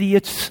of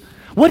idiots.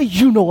 What do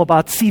you know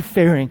about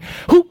seafaring?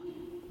 Who?"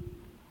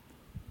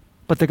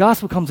 But the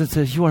gospel comes and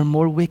says, "You are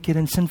more wicked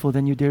and sinful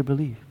than you dare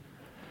believe."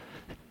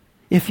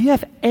 If you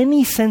have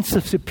any sense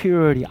of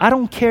superiority, I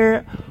don't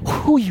care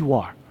who you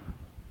are,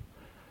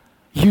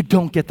 you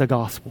don't get the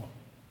gospel.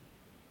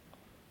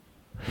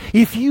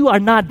 If you are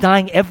not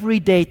dying every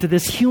day to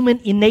this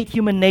innate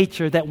human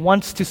nature that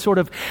wants to sort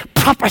of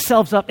prop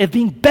ourselves up as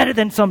being better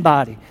than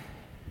somebody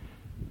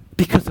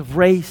because of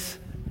race,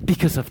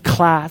 because of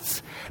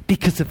class,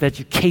 because of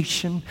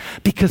education,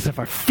 because of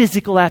our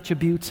physical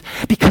attributes,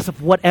 because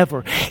of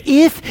whatever.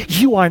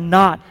 If you are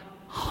not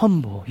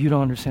humble, you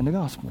don't understand the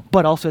gospel.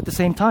 But also at the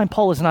same time,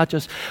 Paul is not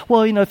just,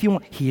 if you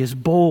want, he is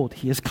bold,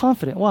 he is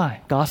confident.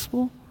 Why?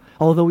 Gospel?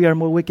 Although we are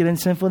more wicked and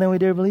sinful than we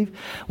dare believe,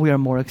 we are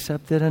more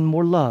accepted and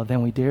more loved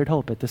than we dared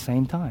hope at the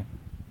same time.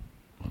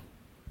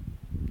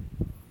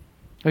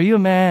 Are you a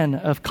man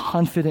of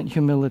confident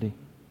humility?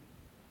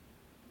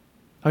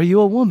 Are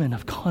you a woman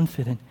of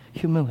confident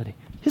humility?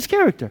 His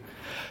character.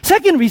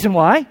 Second reason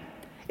why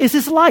is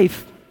his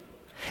life.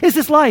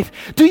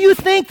 Do you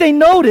think they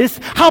noticed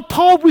how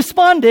Paul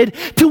responded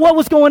to what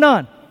was going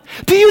on?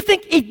 Do you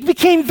think it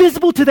became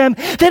visible to them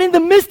that in the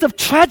midst of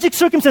tragic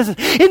circumstances,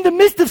 in the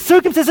midst of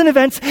circumstances and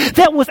events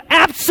that was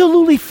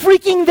absolutely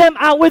freaking them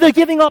out, where they're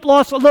giving up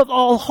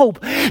all hope?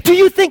 Do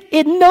you think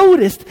they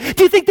noticed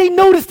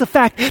the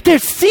fact they're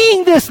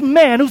seeing this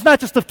man who's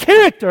not just of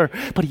character,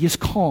 but he is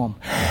calm,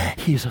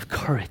 he is of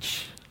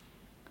courage?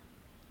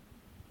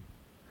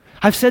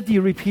 I've said to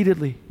you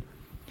repeatedly,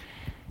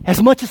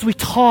 as much as we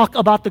talk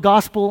about the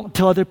gospel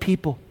to other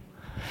people,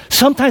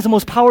 sometimes the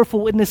most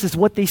powerful witness is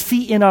what they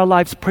see in our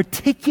lives,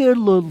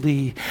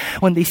 particularly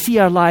when they see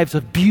our lives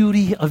of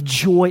beauty, of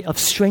joy, of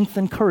strength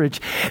and courage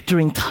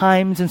during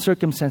times and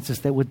circumstances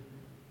that would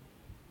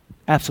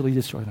absolutely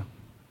destroy them.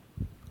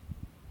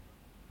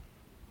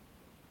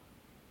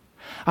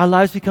 Our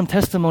lives become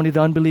testimony to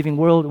the unbelieving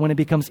world when it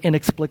becomes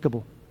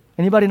inexplicable.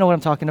 Anybody know what I'm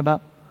talking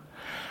about?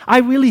 I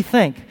really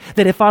think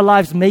that if our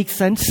lives make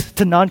sense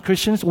to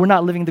non-Christians, we're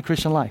not living the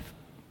Christian life.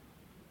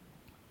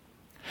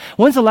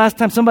 When's the last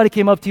time somebody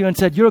came up to you and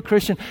said, you're a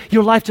Christian,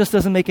 your life just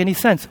doesn't make any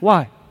sense?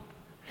 Why?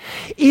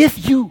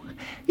 If you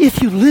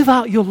live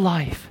out your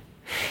life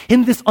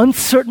in this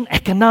uncertain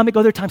economic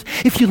other times,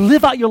 if you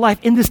live out your life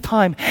in this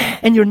time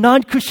and your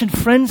non-Christian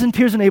friends and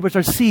peers and neighbors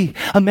are see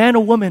a man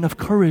or woman of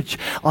courage,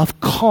 of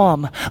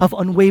calm, of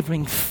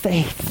unwavering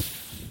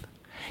faith,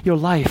 your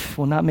life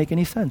will not make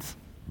any sense.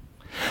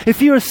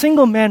 If you're a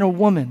single man or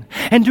woman,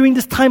 and during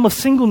this time of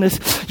singleness,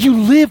 you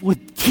live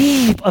with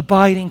deep,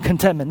 abiding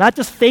contentment, not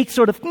just fake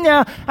sort of,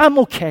 nah, I'm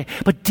okay,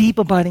 but deep,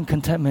 abiding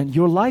contentment,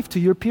 your life to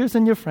your peers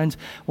and your friends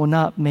will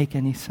not make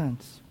any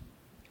sense.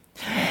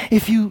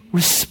 If you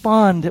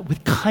respond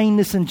with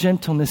kindness and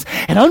gentleness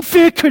and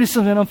unfair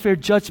criticism and unfair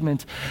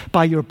judgment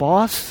by your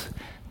boss,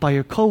 by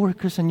your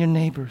coworkers and your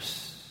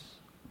neighbors,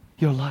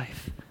 your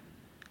life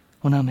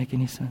will not make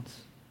any sense.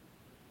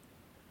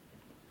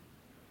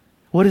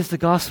 What is the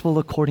gospel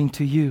according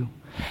to you?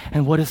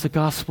 And what is the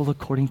gospel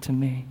according to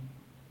me?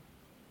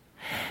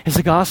 It's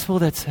a gospel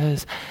that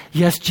says,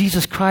 yes,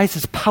 Jesus Christ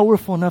is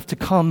powerful enough to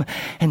come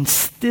and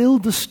still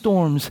the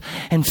storms.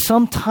 And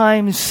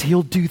sometimes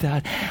He'll do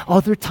that.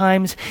 Other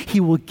times He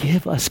will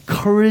give us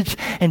courage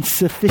and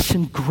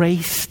sufficient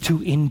grace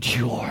to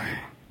endure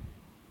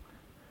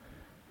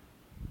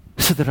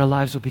so that our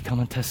lives will become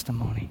a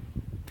testimony.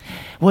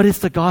 What is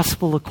the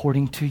gospel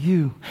according to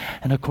you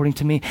and according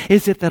to me?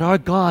 Is it that our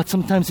God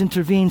sometimes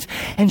intervenes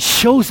and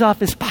shows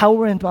off His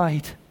power and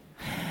might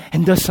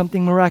and does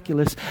something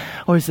miraculous?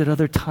 Or is it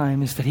other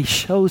times that He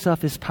shows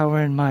off His power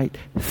and might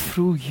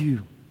through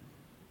you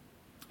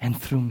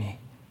and through me?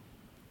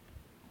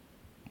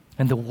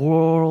 And the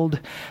world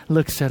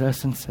looks at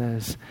us and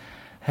says,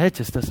 it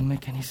just doesn't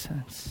make any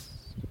sense.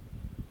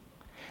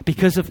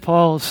 Because of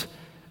Paul's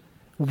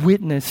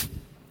witness,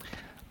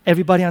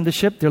 everybody on the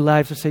ship, their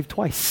lives are saved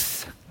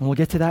twice. And we'll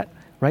get to that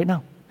right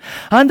now.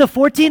 On the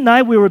 14th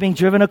night, we were being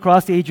driven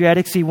across the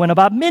Adriatic Sea. When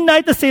about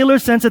midnight, the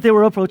sailors sensed that they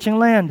were approaching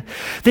land.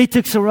 They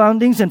took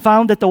soundings and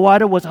found that the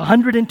water was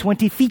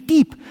 120 feet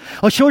deep.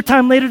 A short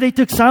time later, they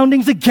took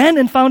soundings again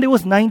and found it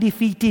was 90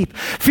 feet deep.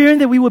 Fearing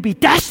that we would be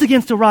dashed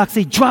against the rocks,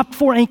 they dropped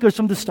 4 anchors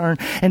from the stern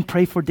and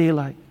prayed for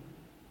daylight.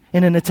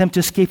 In an attempt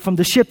to escape from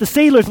the ship, the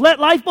sailors let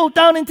lifeboat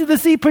down into the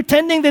sea,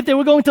 pretending that they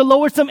were going to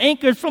lower some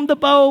anchors from the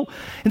bow.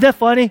 Isn't that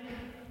funny?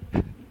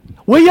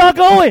 Where y'all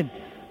going?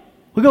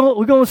 We're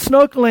going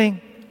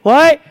snorkeling.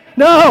 What?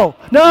 No.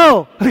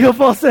 Look what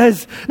Paul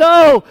says.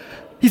 No.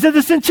 He said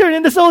the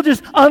centurion, the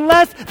soldiers,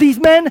 unless these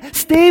men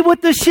stay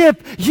with the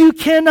ship, you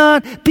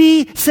cannot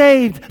be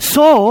saved.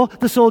 So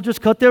the soldiers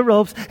cut their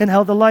ropes and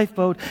held the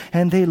lifeboat,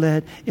 and they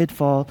let it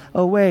fall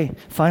away.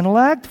 Final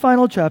act,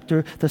 final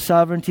chapter, the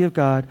sovereignty of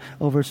God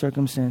over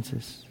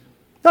circumstances.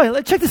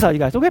 Oh, check this out, you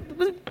guys. Okay.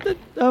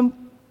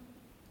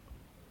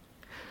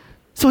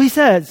 So he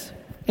says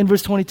in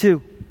verse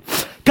 22,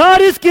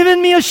 God has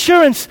given me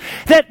assurance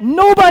that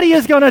nobody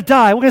is going to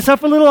die. We're going to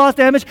suffer a little loss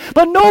damage,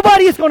 but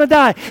nobody is going to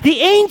die. The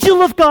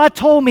angel of God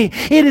told me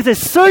it is as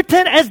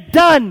certain as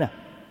done.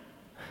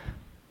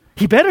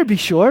 He better be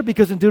sure,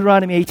 because in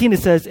Deuteronomy 18 it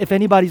says, if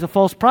anybody's a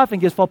false prophet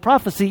and gives false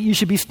prophecy, you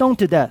should be stoned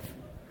to death.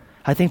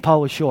 I think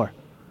Paul was sure.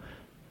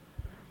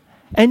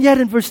 And yet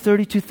in verse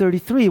 32,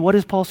 33, what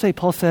does Paul say?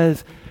 Paul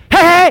says,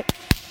 hey!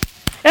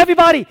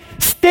 Everybody,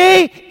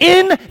 stay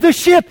in the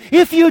ship.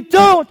 If you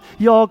don't,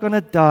 you're all going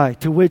to die.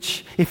 To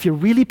which, if you're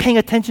really paying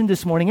attention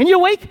this morning and you're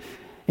awake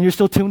and you're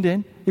still tuned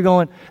in, you're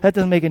going, that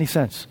doesn't make any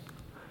sense.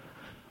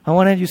 On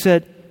one hand, you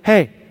said,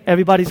 hey,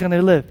 everybody's going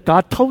to live.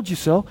 God told you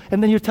so.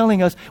 And then you're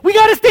telling us, we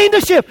got to stay in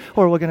the ship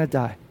or we're going to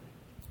die.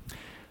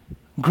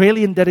 I'm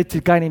greatly indebted to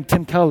a guy named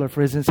Tim Keller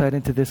for his insight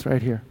into this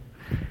right here.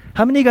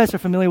 How many of you guys are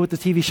familiar with the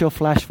TV show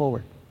Flash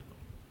Forward?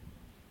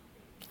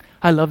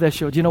 I love that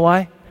show. Do you know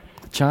why?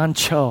 John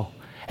Cho,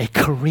 a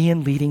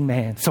Korean leading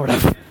man, sort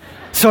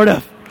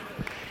of.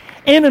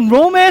 And in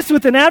romance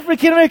with an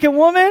African-American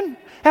woman,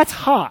 that's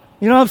hot.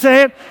 You know what I'm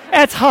saying?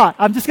 That's hot.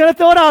 I'm just going to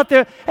throw it out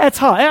there. That's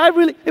hot.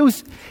 Do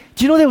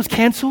you know that it was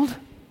canceled?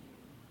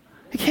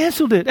 They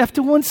canceled it.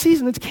 After one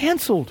season, it's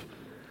canceled.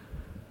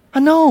 I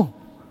know.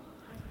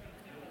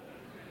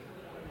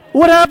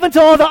 What happened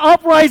to all the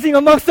uprising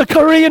amongst the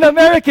Korean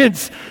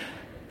Americans?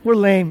 We're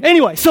lame.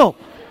 Anyway, so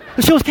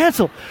the show's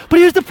canceled. But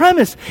here's the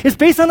premise. It's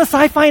based on a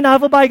sci-fi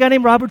novel by a guy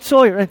named Robert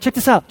Sawyer. And check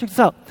this out.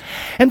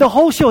 And the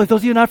whole show, if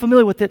those of you are not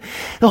familiar with it,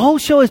 the whole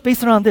show is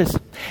based around this.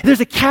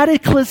 There's a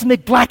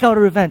cataclysmic blackout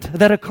event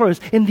that occurs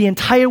in the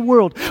entire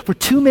world for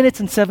 2 minutes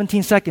and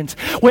 17 seconds,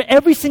 where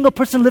every single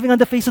person living on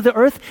the face of the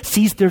earth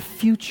sees their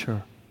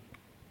future.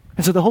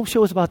 And so the whole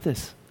show is about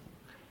this.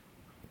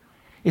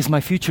 Is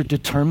my future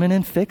determined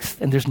and fixed,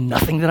 and there's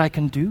nothing that I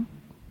can do?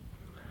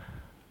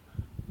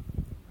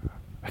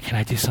 Or can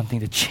I do something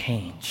to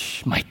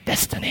change my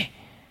destiny?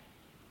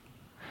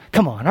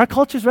 Come on, our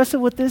culture's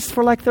wrestled with this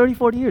for like 30,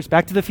 40 years.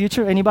 Back to the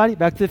Future, anybody?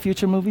 Back to the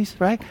Future movies,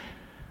 right?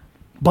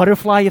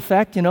 Butterfly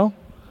Effect, a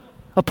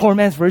poor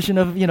man's version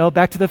of,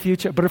 Back to the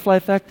Future, Butterfly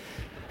Effect.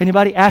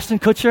 Anybody? Ashton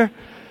Kutcher,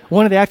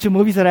 one of the actual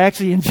movies that I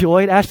actually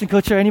enjoyed. Ashton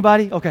Kutcher,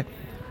 anybody? Okay.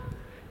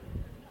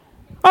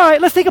 All right,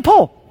 let's take a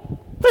poll.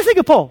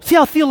 See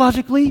how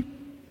theologically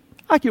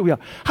accurate we are.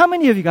 How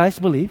many of you guys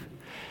believe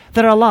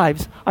that our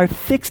lives are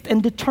fixed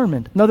and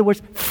determined? In other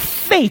words,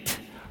 fate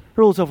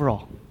rules over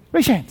all.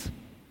 Raise your hands.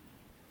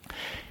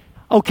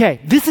 Okay,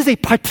 this is a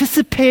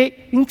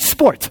participating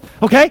sport,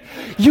 okay?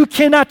 You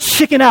cannot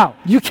chicken out.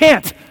 You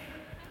can't.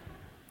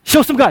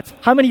 Show some guts.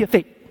 How many of you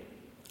fate?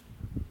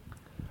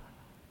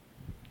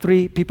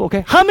 3 people,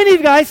 okay? How many of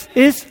you guys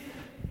is,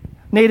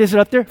 Nate, is it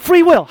up there?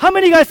 Free will. How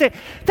many of you guys say,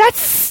 that's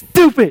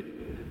stupid?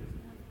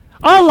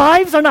 Our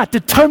lives are not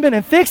determined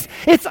and fixed.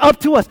 It's up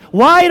to us.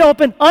 Wide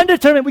open,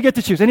 undetermined, we get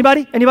to choose.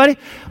 Anybody? Anybody?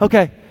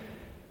 Okay.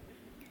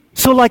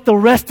 So like the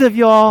rest of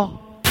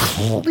y'all,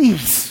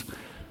 please.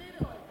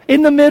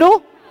 In the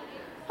middle?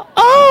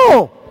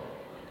 Oh!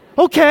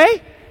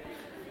 Okay.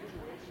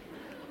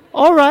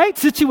 All right,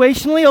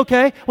 situationally,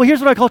 okay. Well, here's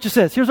what our culture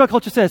says. Here's what our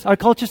culture says. Our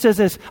culture says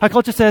this. Our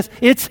culture says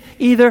it's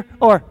either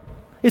or.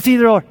 It's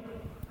either or.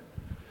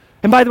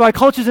 And by the way, our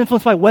culture is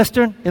influenced by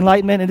Western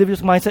Enlightenment,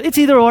 individualist mindset. It's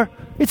either or.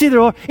 It's either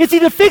or. It's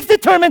either fixed,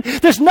 determined.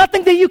 There's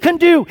nothing that you can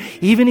do,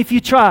 even if you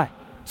try.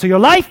 So your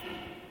life,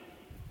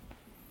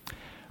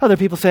 other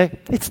people say,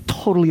 it's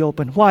totally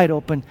open, wide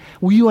open.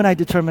 You and I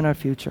determine our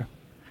future.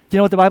 Do you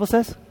know what the Bible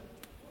says?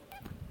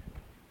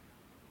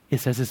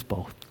 It says it's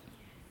both.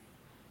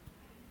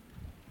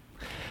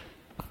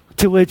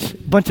 To which a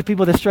bunch of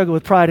people that struggle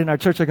with pride in our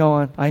church are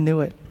going, I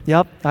knew it.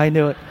 Yep, I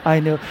knew it. I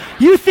knew it.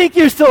 You think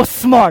you're so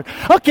smart.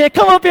 Okay,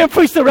 come up here and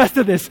preach the rest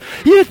of this.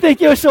 You think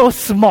you're so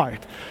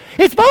smart.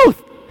 It's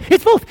both.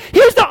 It's both.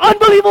 Here's the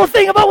unbelievable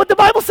thing about what the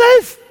Bible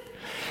says.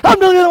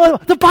 Unbelievable.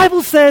 The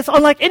Bible says,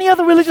 unlike any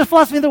other religious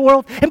philosophy in the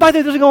world, and by the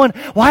way, they're going,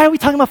 why are we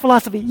talking about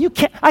philosophy?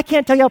 I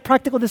can't tell you how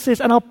practical this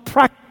is, and I'll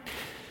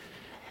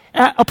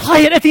apply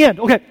it at the end.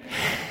 Okay.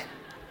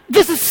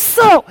 This is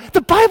so,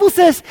 the Bible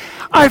says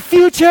our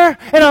future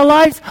and our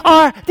lives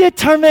are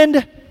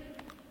determined.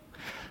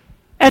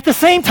 At the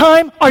same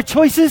time, our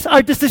choices,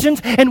 our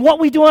decisions, and what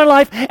we do in our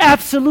life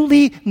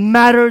absolutely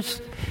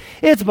matters.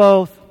 It's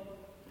both.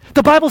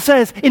 The Bible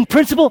says, in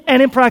principle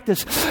and in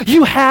practice,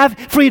 you have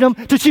freedom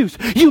to choose.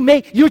 You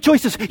make your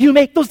choices. You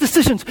make those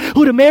decisions.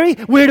 Who to marry,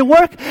 where to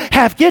work,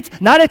 have kids,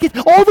 not have kids,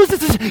 all those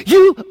decisions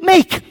you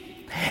make.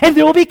 And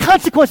there will be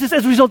consequences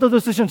as a result of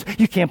those decisions.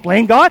 You can't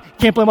blame God.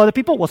 Can't blame other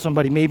people. Well,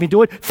 somebody made me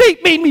do it.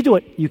 Fate made me do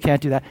it. You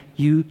can't do that.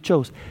 You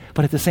chose.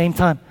 But at the same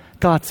time,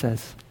 God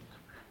says,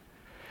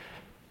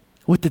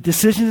 with the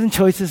decisions and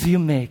choices you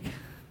make,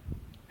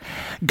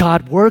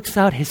 God works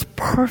out His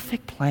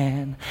perfect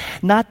plan,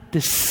 not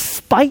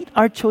despite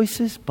our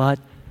choices, but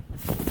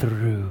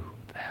through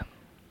them.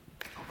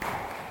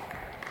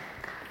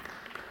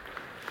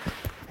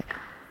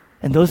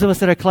 And those of us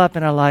that are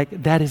clapping are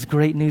like, that is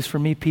great news for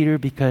me, Peter,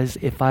 because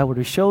if I were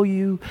to show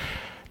you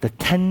the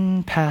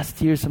 10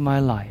 past years of my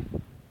life,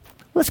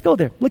 let's go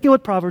there. Look at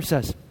what Proverbs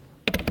says.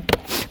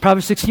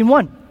 Proverbs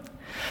 16:1.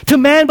 To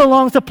man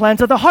belongs the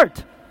plans of the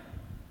heart,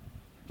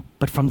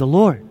 but from the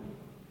Lord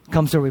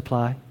comes the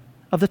reply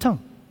of the tongue.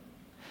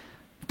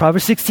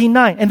 Proverbs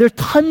 16:9. And there are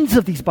tons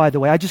of these, by the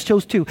way. I just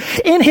chose 2.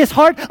 In his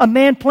heart, a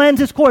man plans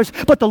his course,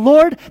 but the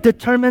Lord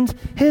determines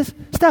his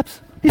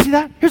steps. You see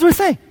that? Here's what it's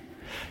saying.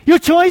 Your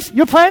choice,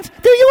 your plans,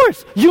 they're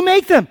yours. You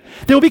make them.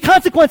 There will be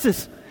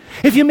consequences.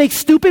 If you make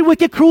stupid,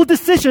 wicked, cruel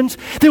decisions,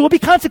 there will be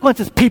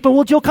consequences. People will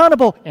hold you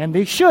accountable, and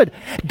they should.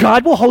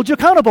 God will hold you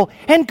accountable,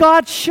 and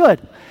God should.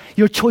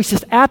 Your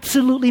choices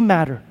absolutely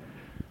matter.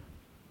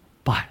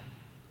 But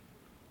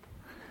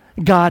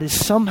God is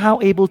somehow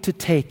able to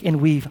take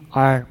and weave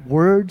our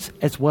words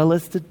as well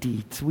as the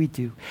deeds we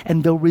do,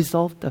 and the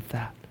result of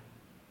that,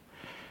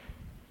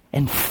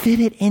 and fit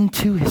it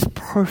into His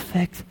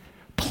perfect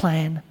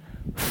plan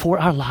for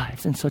our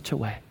lives in such a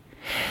way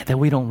that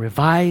we don't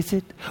revise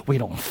it, we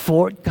don't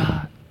thwart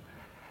God,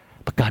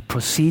 but God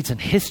proceeds in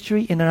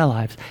history and in our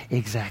lives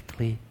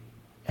exactly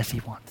as He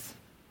wants.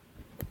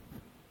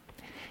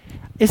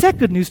 Is that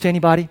good news to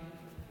anybody?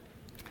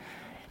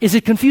 Is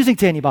it confusing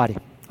to anybody?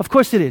 Of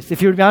course it is.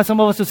 If you're to be honest, some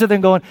of us will sit there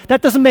and going,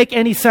 that doesn't make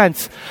any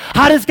sense.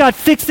 How does God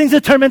fix things,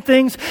 determine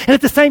things, and at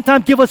the same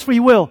time give us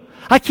free will?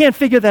 I can't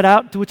figure that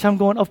out. To which I'm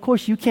going, of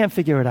course you can't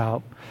figure it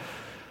out.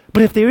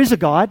 But if there is a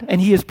God,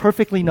 and He is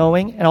perfectly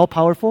knowing and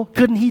all-powerful,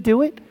 couldn't He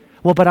do it?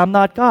 Well, but I'm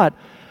not God.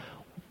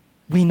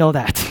 We know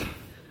that.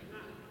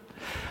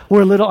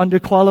 We're a little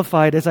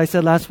underqualified, as I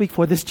said last week,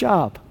 for this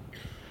job.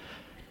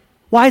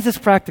 Why is this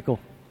practical?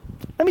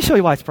 Let me show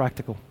you why it's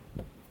practical.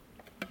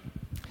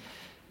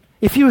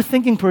 If you're a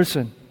thinking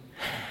person,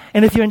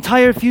 and if your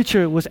entire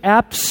future was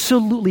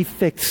absolutely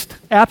fixed,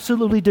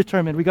 absolutely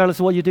determined, regardless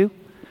of what you do,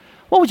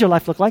 what would your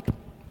life look like?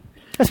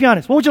 Let's be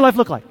honest. What would your life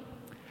look like?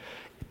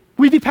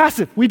 We'd be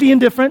passive. We'd be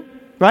indifferent,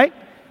 right?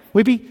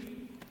 We'd be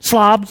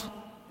slobs.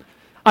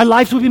 Our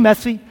lives would be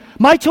messy.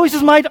 My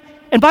choices might,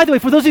 and by the way,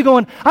 for those of you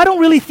going, I don't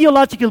really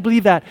theologically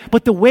believe that,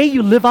 but the way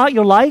you live out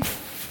your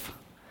life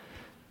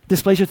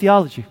displays your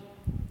theology.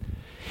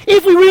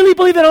 If we really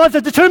believe that our lives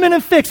are determined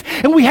and fixed,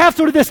 and we have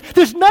sort of this,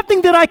 there's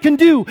nothing that I can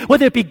do,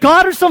 whether it be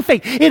God or some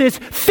faith. It is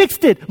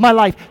fixed it. My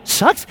life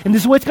sucks, and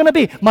this is what it's going to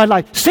be. My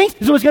life stinks,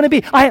 this is what it's going to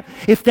be.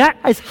 If that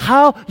is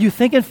how you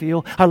think and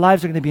feel, our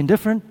lives are going to be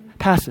indifferent,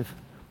 passive.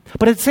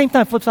 But at the same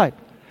time, flip side,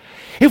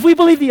 If we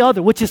believe the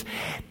other, which is,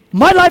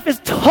 my life is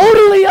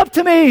totally up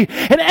to me,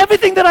 and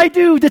everything that I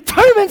do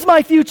determines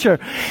my future.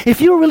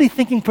 If you're a really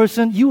thinking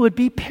person, you would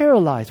be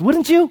paralyzed,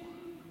 wouldn't you?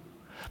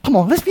 Come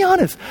on, let's be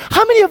honest.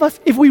 How many of us,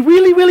 if we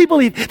really, really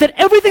believe that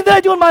everything that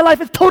I do in my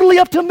life is totally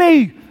up to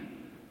me,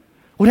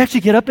 would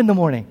actually get up in the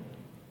morning?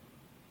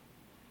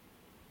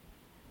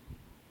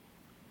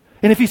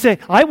 And if you say,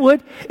 I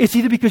would, it's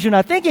either because you're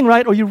not thinking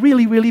right or you're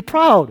really, really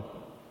proud.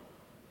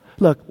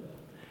 Look,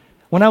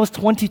 when I was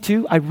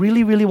 22, I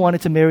really, really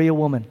wanted to marry a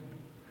woman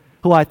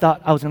who I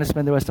thought I was going to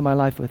spend the rest of my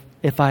life with.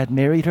 If I had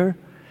married her,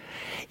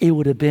 it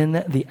would have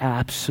been the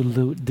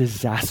absolute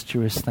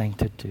disastrous thing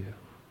to do.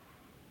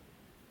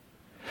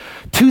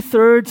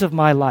 2/3 of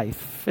my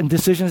life and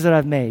decisions that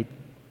I've made.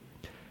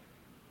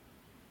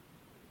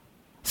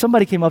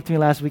 Somebody came up to me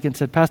last week and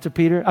said, Pastor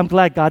Peter, I'm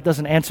glad God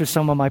doesn't answer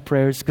some of my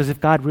prayers, because if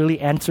God really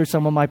answered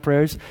some of my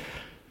prayers,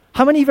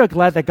 how many of you are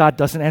glad that God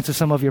doesn't answer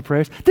some of your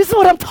prayers? This is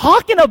what I'm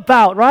talking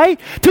about, right?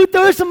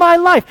 2/3 of my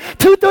life.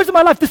 2/3 of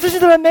my life.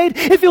 Decisions that I made,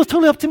 it feels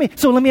totally up to me.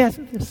 So let me ask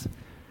you this.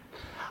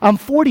 I'm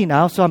 40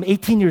 now, so I'm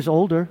 18 years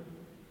older.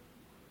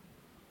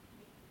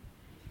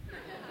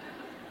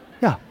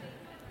 Yeah.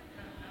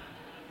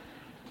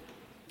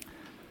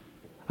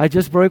 I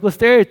just broke a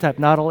stereotype.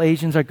 Not all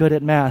Asians are good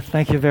at math.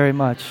 Thank you very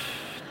much.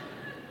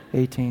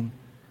 18.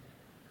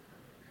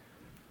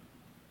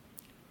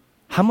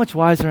 How much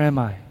wiser am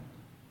I?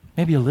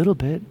 Maybe a little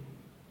bit.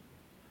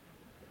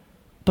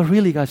 But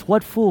really, guys,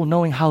 what fool,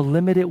 knowing how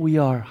limited we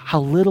are,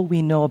 how little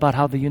we know about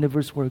how the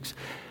universe works,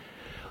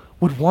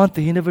 would want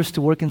the universe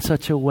to work in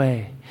such a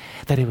way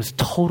that it was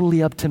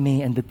totally up to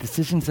me and the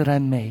decisions that I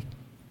make?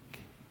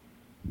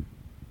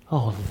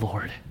 Oh,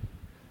 Lord.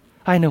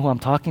 I know who I'm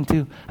talking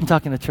to. I'm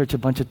talking to church, a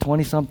bunch of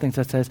 20-somethings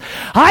that says,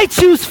 I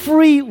choose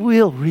free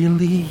will.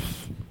 Really?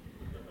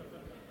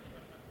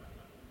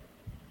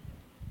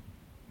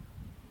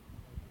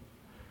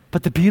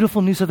 But the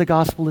beautiful news of the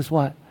gospel is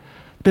what?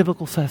 The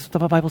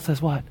Bible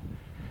says what?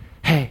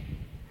 Hey,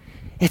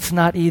 it's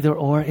not either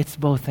or, it's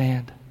both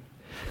and.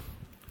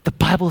 The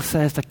Bible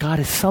says that God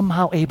is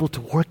somehow able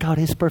to work out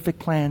His perfect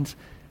plans.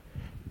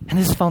 And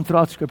this is found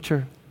throughout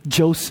Scripture.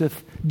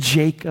 Joseph,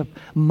 Jacob,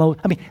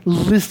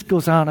 list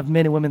goes on of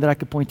men and women that I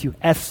could point to.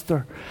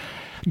 Esther.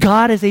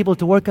 God is able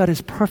to work out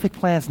His perfect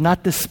plans,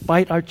 not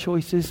despite our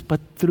choices, but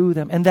through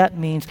them. And that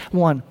means,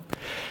 one,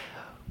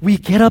 we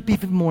get up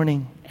every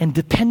morning, and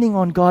depending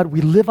on God,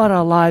 we live out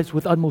our lives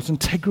with utmost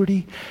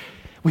integrity.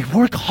 We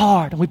work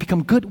hard, and we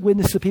become good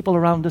witnesses to people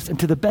around us. And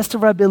to the best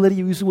of our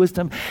ability, we use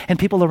wisdom, and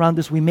people around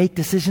us, we make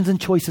decisions and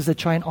choices that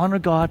try and honor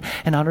God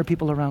and honor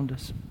people around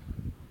us.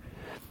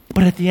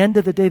 But at the end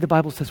of the day, the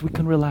Bible says we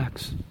can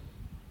relax.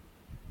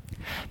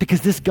 Because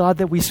this God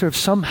that we serve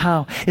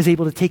somehow is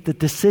able to take the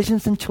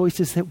decisions and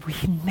choices that we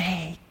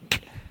make.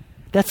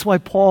 That's why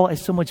Paul has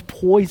so much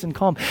poise and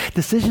calm.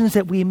 Decisions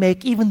that we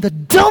make, even the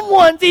dumb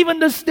ones, even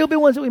the stupid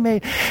ones that we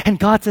made. And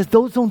God says,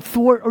 those don't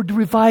thwart or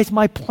revise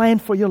my plan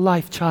for your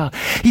life, child.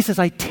 He says,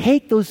 I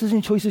take those decisions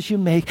and choices you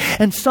make,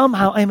 and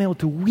somehow I'm able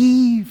to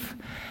weave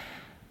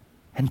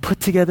and put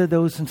together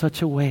those in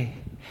such a way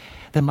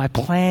that my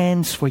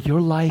plans for your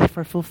life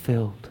are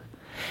fulfilled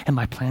and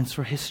my plans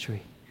for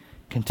history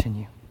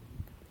continue.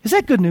 Is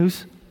that good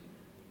news?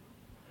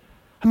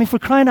 I mean, for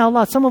crying out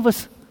loud, some of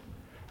us,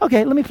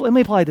 okay, let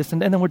me apply this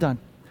and then we're done.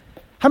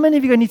 How many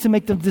of you need to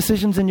make the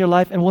decisions in your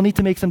life and will need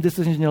to make some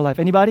decisions in your life?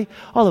 Anybody?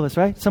 All of us,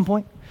 right? At some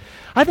point.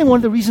 I think one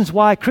of the reasons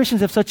why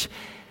Christians have such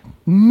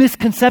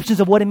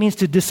misconceptions of what it means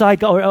to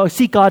decide or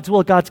seek God's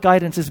will, God's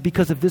guidance, is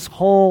because of this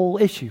whole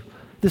issue.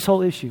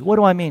 What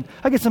do I mean?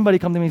 I get somebody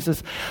come to me and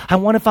says, I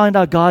want to find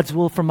out God's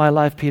will for my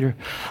life, Peter.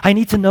 I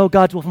need to know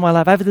God's will for my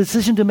life. I have a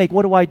decision to make.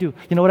 What do I do?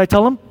 You know what I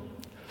tell them?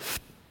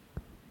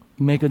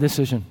 Make a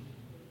decision.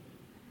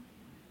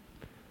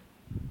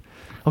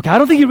 Okay, I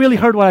don't think you really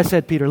heard what I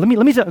said, Peter. Let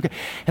me say, okay.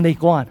 And they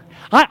go on.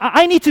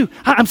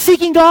 I'm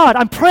seeking God.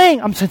 I'm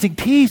praying. I'm sensing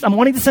peace. I'm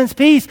wanting to sense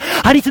peace.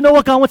 I need to know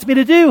what God wants me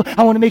to do.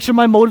 I want to make sure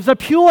my motives are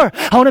pure.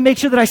 I want to make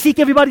sure that I seek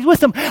everybody's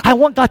wisdom. I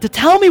want God to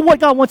tell me what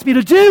God wants me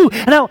to do.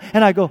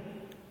 And I go,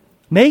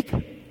 make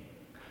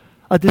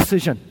a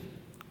decision.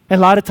 And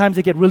a lot of times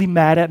they get really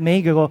mad at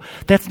me. They go,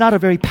 that's not a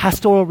very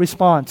pastoral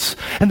response.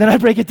 And then I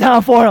break it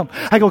down for them.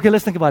 I go, okay,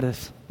 let's think about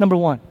this. Number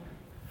one,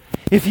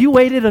 if you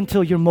waited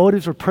until your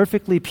motives were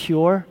perfectly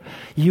pure,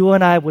 you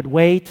and I would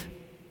wait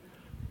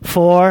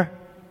forever.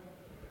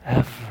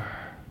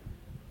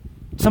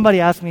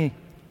 Somebody asked me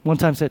one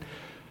time, said,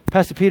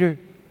 Pastor Peter,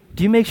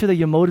 do you make sure that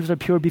your motives are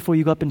pure before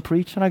you go up and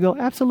preach? And I go,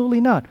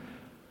 absolutely not.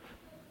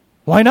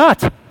 Why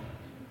not?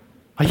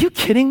 Are you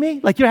kidding me?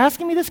 Like, you're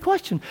asking me this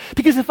question.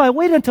 Because if I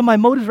waited until my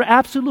motives were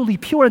absolutely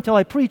pure until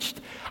I preached,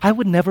 I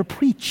would never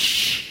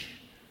preach.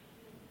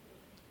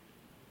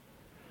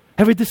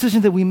 Every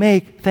decision that we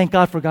make, thank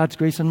God for God's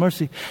grace and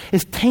mercy,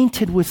 is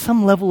tainted with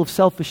some level of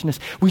selfishness.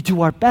 We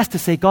do our best to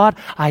say, God,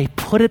 I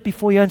put it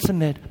before you and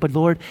submit, but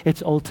Lord,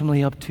 it's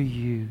ultimately up to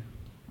you.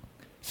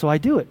 So I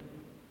do it.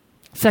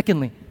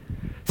 Secondly,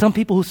 some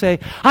people who say,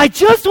 I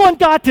just want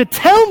God to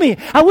tell me.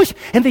 I wish,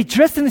 and they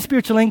dress in the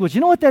spiritual language.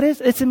 You know what that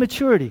is? It's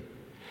immaturity.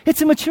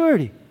 It's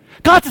immaturity.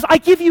 God says, I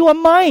give you a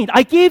mind.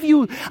 I gave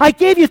you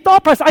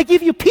thought process. I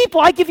give you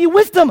people. I give you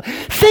wisdom.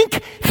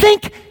 Think,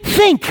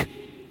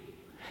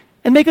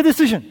 and make a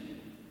decision.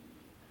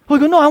 We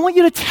go, no, I want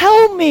you to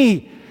tell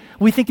me.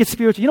 We think it's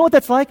spiritual. You know what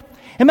that's like?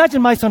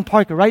 Imagine my son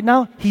Parker. Right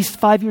now, he's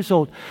 5 years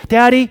old.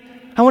 Daddy,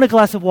 I want a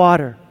glass of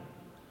water.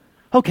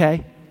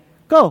 Okay.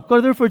 Go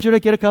to the refrigerator,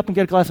 get a cup, and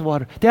get a glass of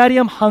water. Daddy,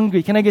 I'm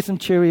hungry. Can I get some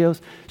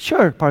Cheerios?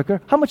 Sure,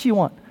 Parker. How much do you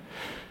want?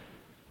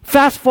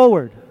 Fast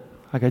forward.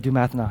 I got to do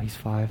math now. He's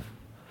 5.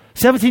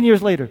 17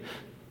 years later,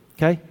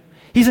 okay?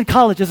 He's in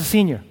college as a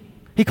senior.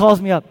 He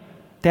calls me up.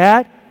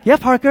 Dad? Yeah,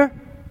 Parker?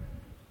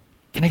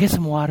 Can I get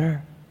some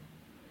water?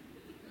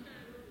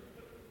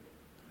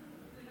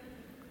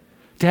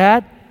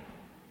 Dad?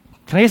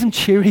 Can I get some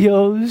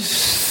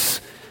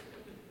Cheerios?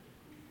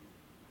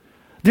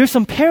 There's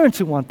some parents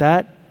who want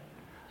that.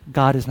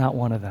 God is not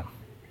one of them.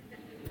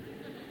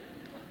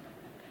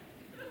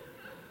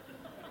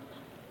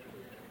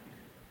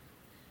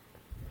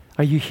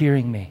 Are you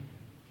hearing me?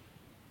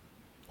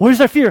 Where's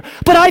our fear?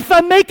 But if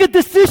I make a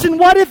decision,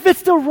 what if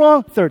it's the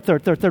wrong?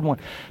 Third one.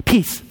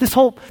 Peace. This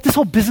whole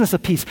business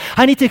of peace.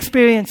 I need to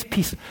experience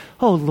peace.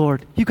 Oh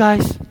Lord, you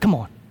guys, come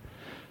on.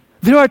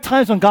 There are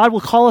times when God will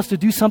call us to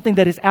do something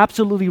that is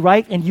absolutely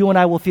right, and you and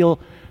I will feel,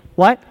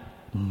 what?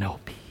 No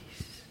peace.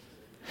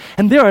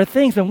 And there are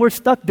things when we're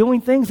stuck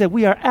doing things that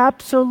we are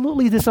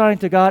absolutely dishonoring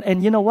to God,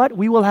 and you know what?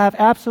 We will have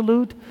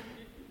absolute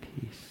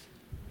peace.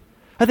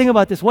 I think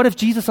about this. What if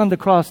Jesus on the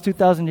cross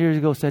 2,000 years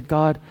ago said,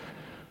 God,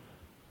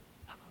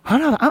 I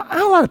don't have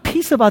a lot of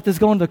peace about this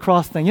going to the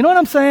cross thing. You know what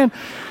I'm saying?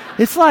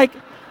 It's like,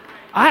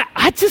 I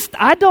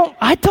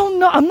don't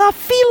know. I'm not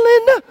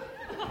feeling.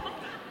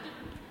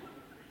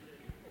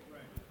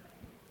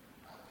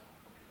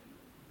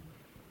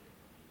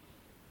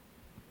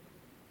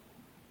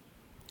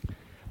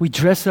 We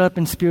dress up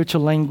in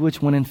spiritual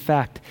language when in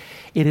fact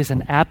it is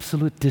an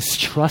absolute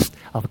distrust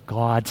of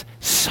God's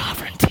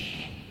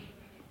sovereignty.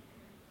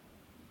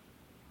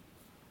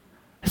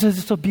 This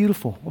is so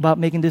beautiful about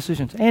making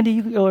decisions.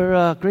 Andy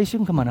or Grace, you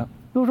can come on up.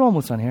 We're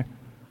almost on here.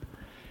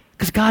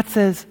 Because God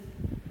says,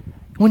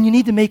 when you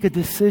need to make a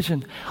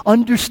decision,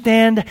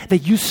 understand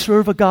that you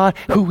serve a God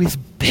who is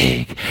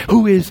big,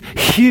 who is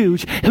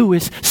huge, who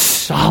is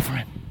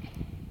sovereign.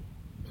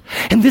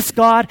 And this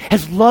God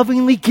has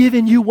lovingly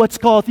given you what's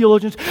called,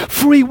 theologians,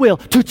 free will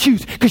to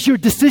choose, because your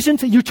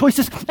decisions and your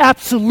choices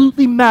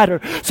absolutely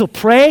matter. So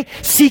pray,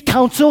 seek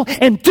counsel,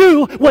 and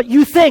do what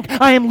you think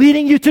I am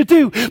leading you to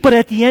do. But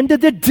at the end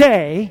of the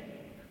day,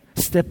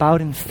 step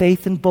out in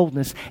faith and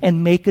boldness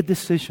and make a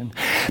decision.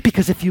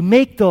 Because if you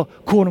make the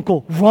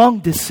quote-unquote wrong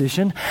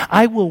decision,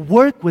 I will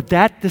work with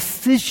that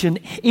decision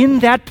in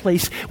that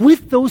place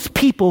with those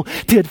people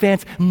to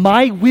advance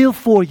my will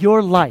for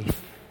your life.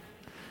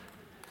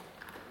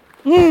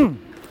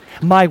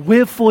 My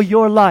will for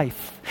your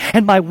life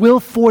and my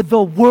will for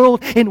the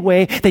world in a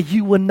way that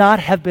you would not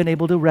have been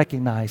able to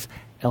recognize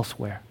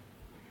elsewhere.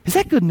 Is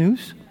that good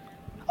news?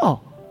 Oh,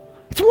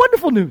 it's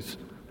wonderful news.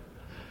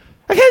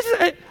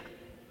 Okay,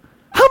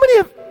 how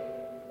many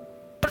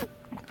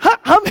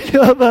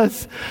of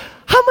us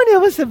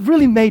have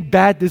really made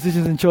bad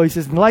decisions and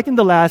choices, like in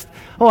the last,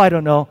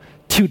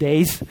 2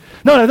 days?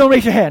 No, don't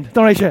raise your hand.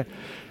 Don't raise your hand.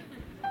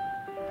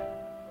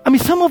 I mean,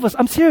 some of us,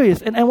 I'm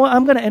serious, and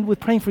I'm going to end with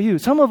praying for you.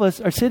 Some of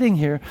us are sitting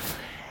here,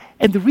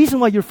 and the reason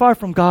why you're far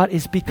from God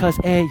is because,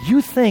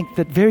 you think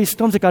that various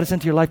storms that God has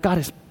sent to your life, God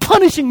is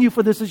punishing you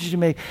for the decisions you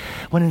make,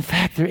 when in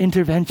fact they're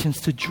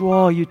interventions to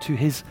draw you to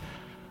His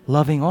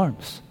loving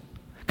arms.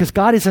 Because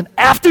God isn't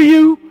after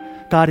you,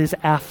 God is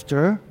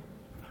after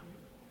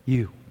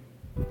you.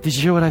 Did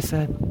you hear what I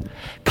said?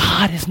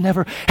 God is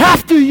never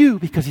after you,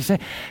 because He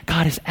said,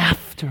 God is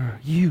after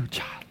you,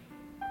 child.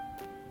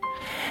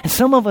 And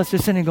some of us are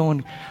sitting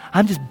going,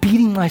 I'm just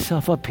beating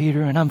myself up,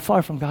 Peter, and I'm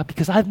far from God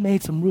because I've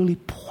made some really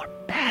poor,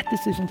 bad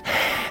decisions.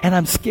 And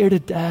I'm scared to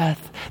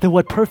death that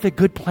what perfect,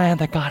 good plan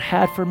that God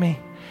had for me,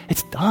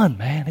 it's done,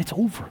 man. It's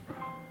over.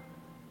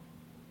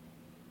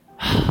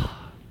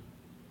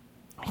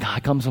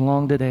 God comes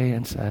along today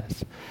and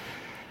says,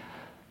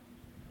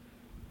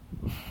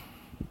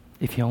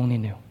 if you only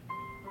knew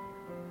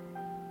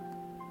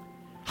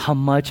how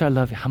much I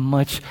love you, how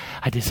much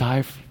I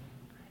desire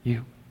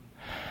you,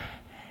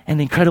 and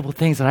the incredible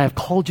things that I have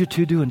called you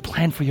to do and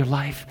planned for your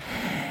life,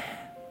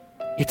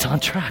 it's on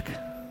track.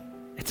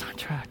 It's on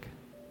track.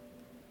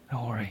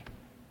 Don't worry.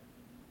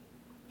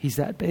 He's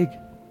that big.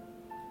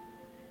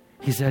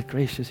 He's that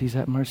gracious. He's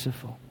that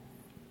merciful.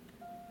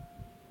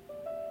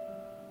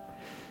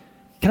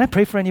 Can I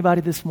pray for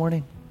anybody this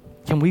morning?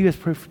 Can we as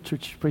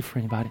church pray for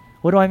anybody?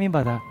 What do I mean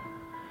by that?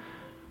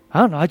 I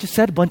don't know. I just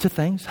said a bunch of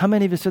things. How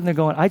many of you sitting there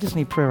going, I just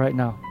need prayer right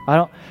now?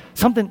 I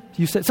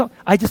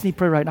just need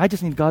prayer right now. I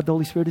just need God, the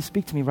Holy Spirit, to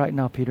speak to me right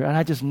now, Peter. And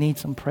I just need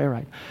some prayer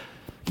right now.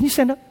 Can you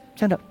stand up?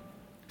 Stand up.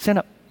 Stand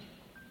up.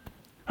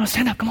 No,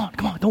 stand up. Come on.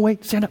 Don't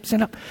wait. Stand up.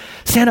 Stand up.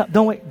 Stand up.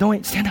 Don't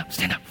wait. Stand up.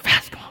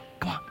 Fast. Come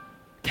on.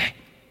 Okay.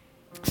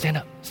 Stand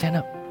up.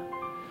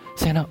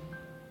 Stand up.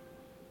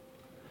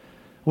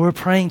 We're a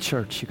praying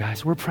church, you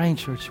guys. We're a praying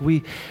church.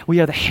 We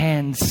are the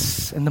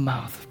hands and the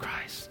mouth of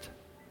Christ.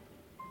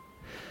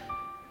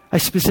 I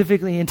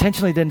specifically,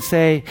 intentionally didn't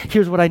say,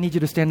 here's what I need you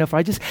to stand up for.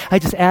 I just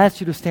asked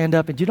you to stand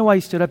up. And do you know why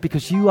you stood up?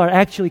 Because you are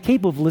actually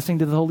capable of listening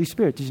to the Holy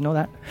Spirit. Did you know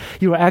that?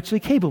 You are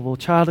actually capable,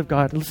 child of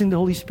God, listening to the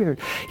Holy Spirit.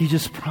 He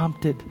just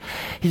prompted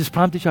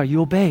you.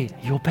 You obeyed.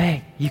 You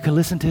obey. You can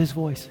listen to His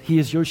voice. He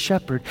is your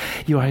shepherd.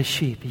 You are His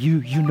sheep.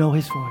 You know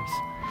His voice.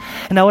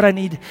 And now what I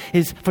need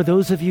is for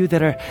those of you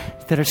that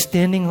are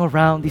standing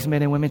around these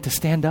men and women to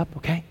stand up,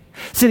 okay?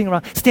 Sitting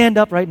around, stand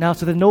up right now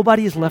so that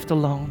nobody is left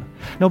alone.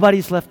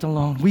 Nobody's left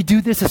alone. We do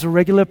this as a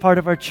regular part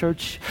of our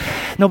church.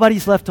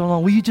 Nobody's left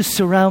alone. Will you just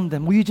surround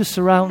them? Will you just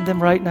surround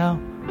them right now?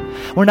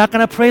 We're not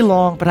going to pray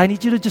long, but I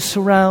need you to just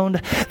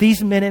surround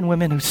these men and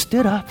women who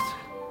stood up.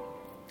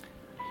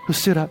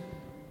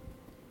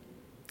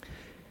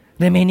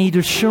 They may need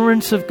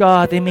assurance of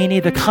God. They may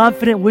need the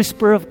confident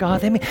whisper of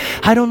God.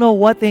 I don't know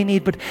what they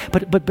need,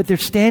 but they're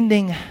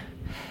standing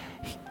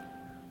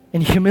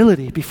in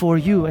humility before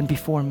you and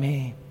before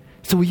me.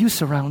 So will you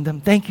surround them?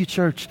 Thank you,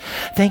 church.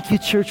 Thank you,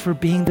 church, for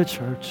being the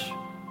church.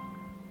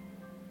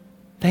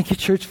 Thank you,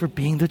 church, for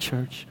being the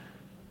church.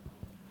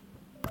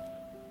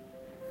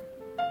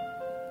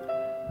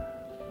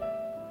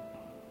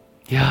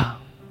 Yeah.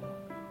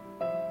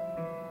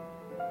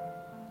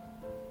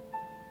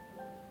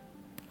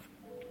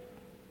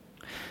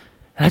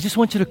 And I just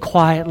want you to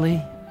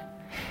quietly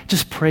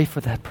just pray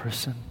for that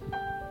person.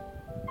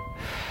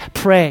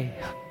 Pray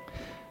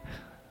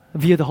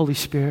via the Holy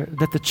Spirit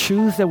that the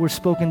truths that were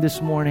spoken this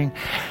morning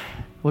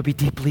will be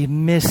deeply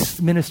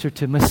ministered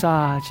to,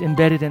 massaged,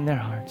 embedded in their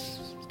hearts.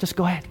 Just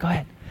go ahead.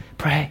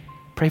 Pray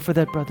for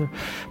that brother.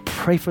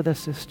 Pray for that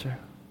sister.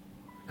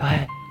 Go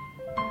ahead.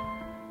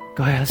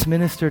 Let's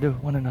minister to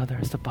one another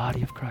as the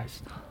body of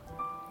Christ.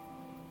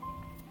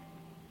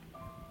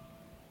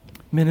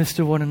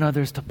 Minister one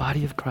another as the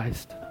body of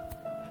Christ.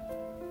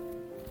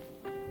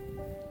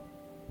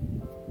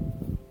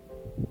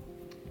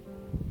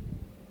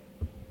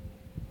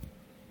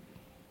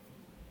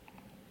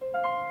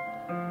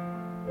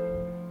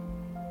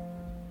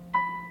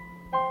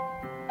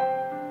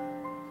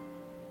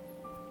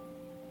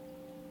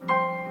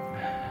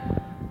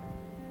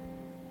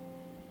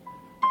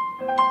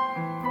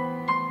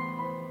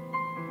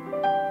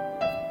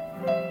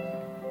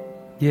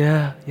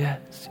 Yeah,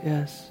 yes.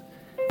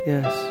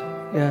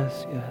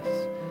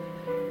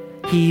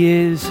 He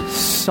is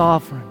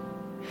sovereign.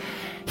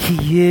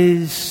 He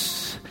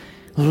is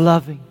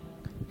loving.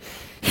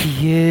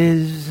 He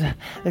is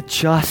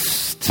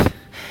just.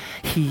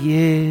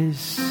 He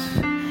is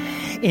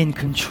in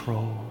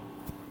control.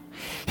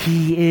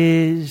 He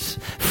is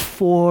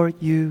for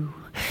you.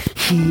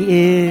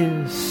 He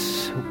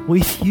is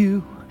with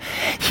you.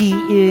 He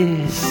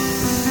is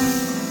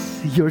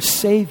your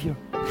Savior.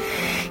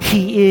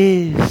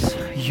 He is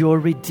your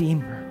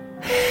Redeemer.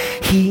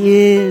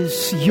 He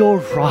is your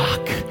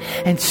rock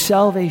and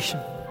salvation.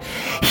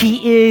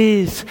 He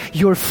is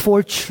your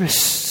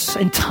fortress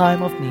in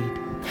time of need.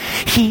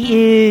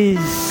 He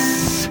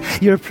is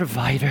your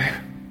provider.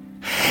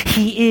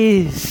 He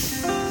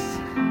is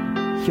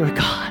your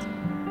God.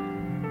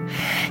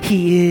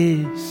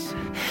 He is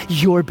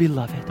your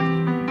beloved.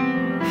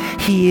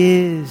 He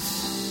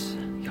is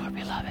your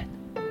beloved.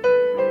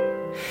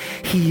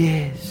 He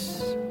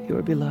is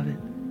your beloved.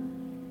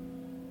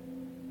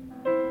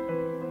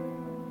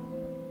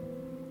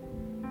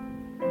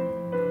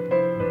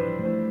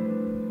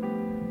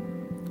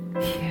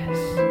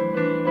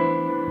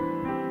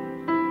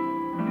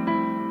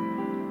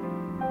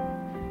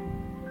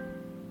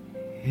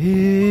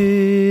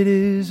 It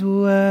is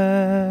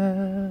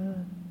well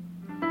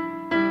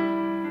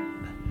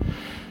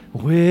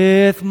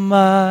with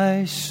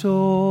my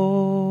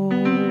soul.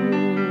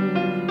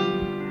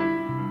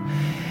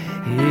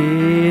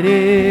 It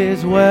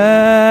is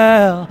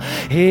well.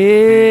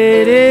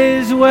 It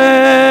is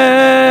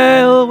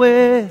well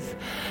with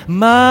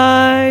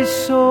my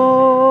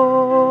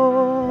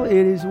soul.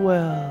 It is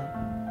well.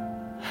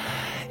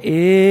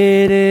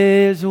 It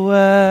is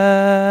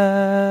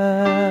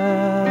well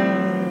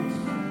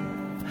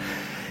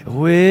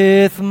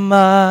with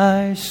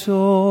my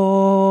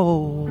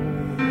soul.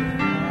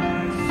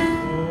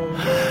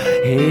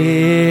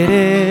 It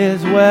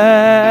is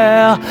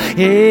well.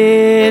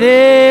 It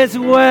is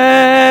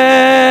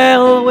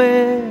well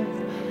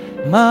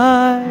with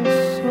my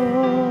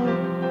soul.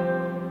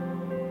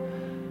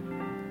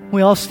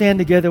 We all stand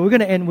together. We're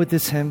going to end with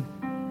this hymn.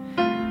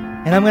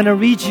 And I'm going to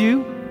read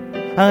you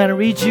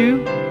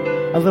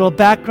a little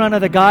background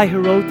of the guy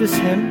who wrote this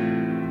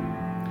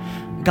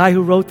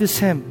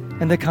hymn.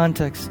 In the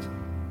context.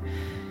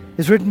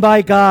 It's written by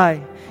a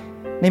guy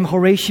named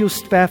Horatio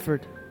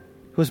Spafford,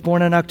 who was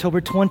born on October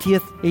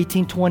 20th,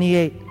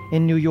 1828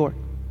 in New York.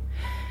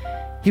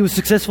 He was a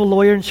successful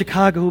lawyer in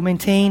Chicago who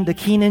maintained a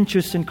keen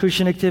interest in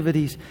Christian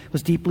activities,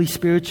 was deeply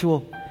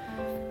spiritual,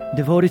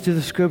 devoted to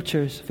the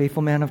scriptures,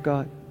 faithful man of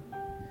God.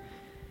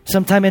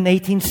 Sometime in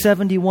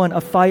 1871,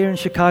 a fire in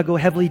Chicago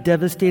heavily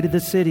devastated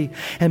the city,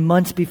 and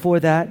months before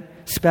that,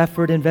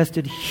 Spafford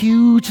invested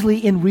hugely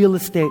in real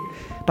estate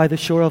by the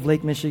shore of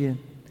Lake Michigan.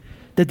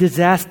 The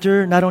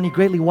disaster not only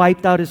greatly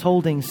wiped out his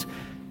holdings,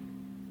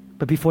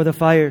 But before the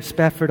fire,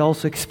 Spafford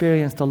also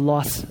experienced the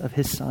loss of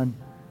his son.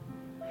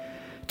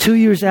 2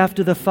 years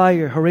after the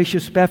fire, Horatio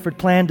Spafford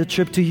planned a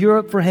trip to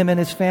Europe for him and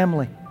his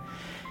family.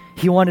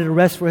 He wanted a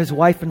rest for his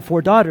wife and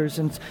 4 daughters,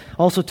 and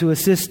also to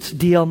assist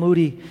D.L.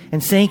 Moody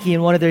and Sankey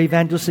in one of their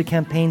evangelistic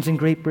campaigns in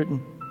Great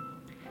Britain.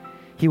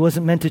 He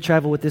wasn't meant to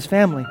travel with his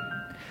family.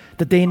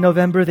 The day in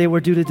November they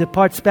were due to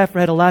depart, Spafford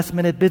had a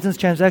last-minute business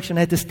transaction and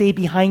had to stay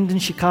behind in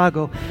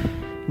Chicago.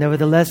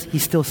 Nevertheless, he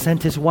still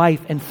sent his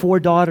wife and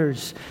 4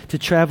 daughters to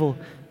travel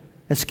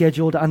as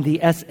scheduled on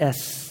the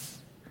SS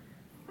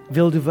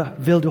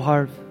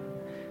Wilduharve,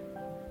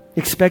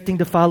 expecting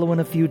to follow in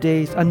a few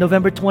days. On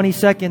November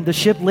 22nd, the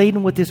ship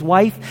laden with his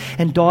wife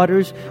and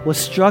daughters was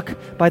struck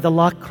by the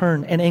Loch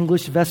Kern, an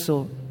English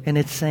vessel, and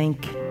it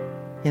sank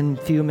in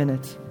a few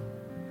minutes.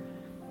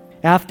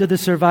 After the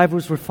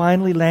survivors were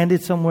finally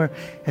landed somewhere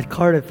at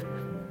Cardiff,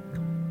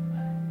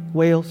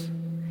 Wales,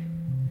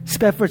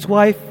 Spafford's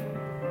wife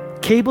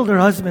cabled her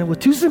husband with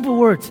 2 simple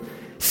words: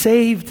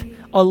 saved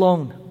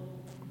alone.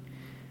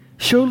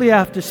 Shortly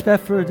after,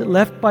 Spafford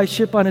left by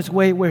ship on his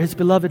way where his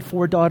beloved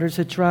 4 daughters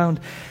had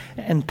drowned,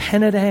 and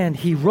pen at hand,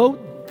 he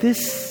wrote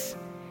this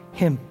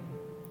hymn: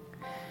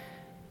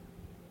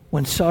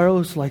 When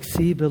sorrows like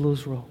sea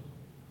billows roll,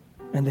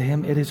 and the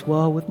hymn, It Is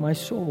Well With My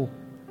Soul,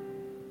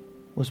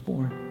 was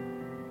born.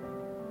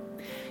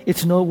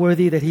 It's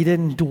noteworthy that he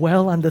didn't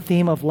dwell on the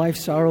theme of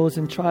life's sorrows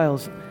and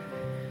trials.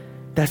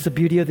 That's the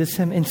beauty of this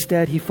hymn.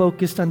 Instead, he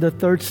focused on the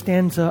 3rd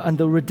stanza, on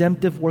the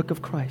redemptive work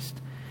of Christ,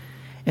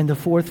 and the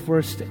 4th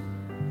verse,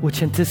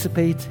 which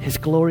anticipates his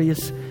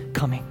glorious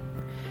coming,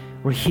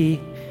 where he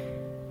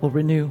will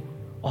renew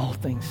all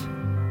things.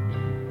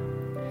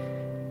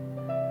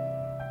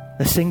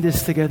 Let's sing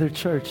this together,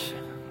 church.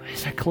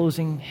 It's our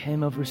closing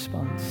hymn of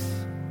response.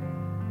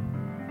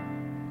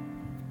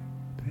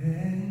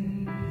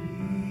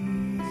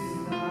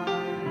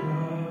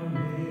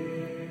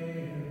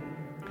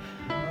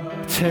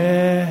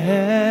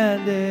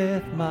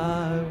 Tendeth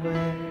my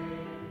way,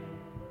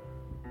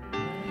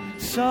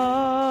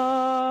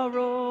 sorrows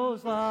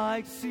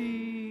like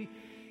sea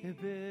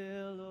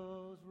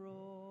billows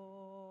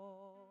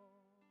roll.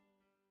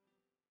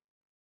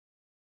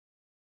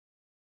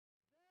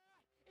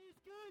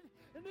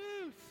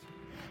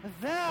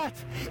 That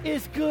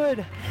is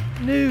good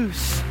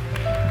news.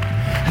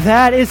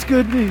 That is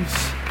good news.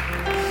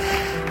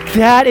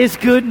 That is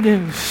good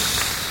news.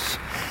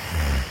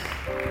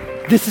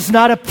 This is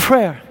not a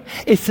prayer.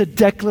 It's a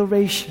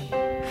declaration.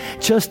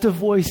 Just the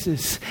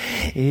voices.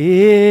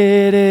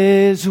 It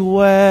is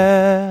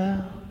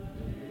well.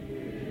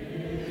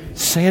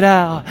 Sing it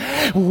out.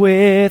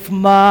 With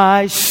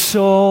my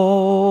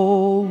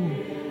soul.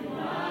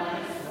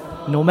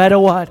 No matter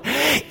what.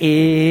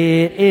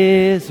 It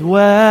is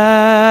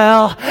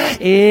well.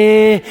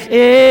 It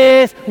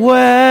is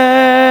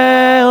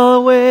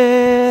well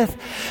with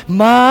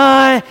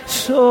my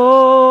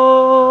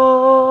soul.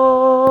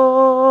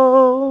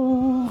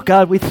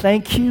 God, we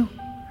thank you.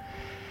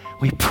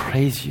 We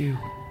praise you.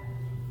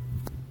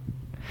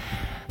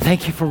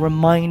 Thank you for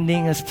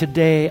reminding us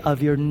today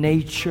of your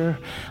nature,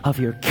 of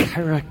your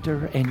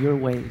character, and your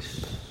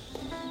ways.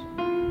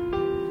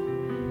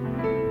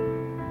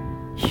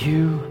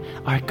 You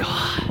are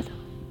God.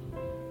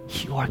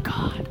 You are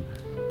God.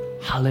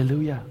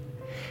 Hallelujah.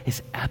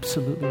 Is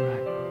absolutely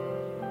right.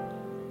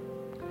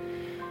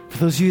 For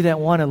those of you that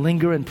want to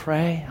linger and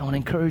pray, I want to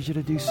encourage you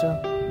to do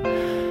so.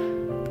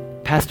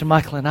 Pastor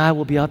Michael and I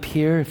will be up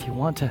here if you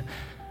want to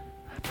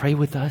pray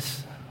with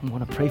us. I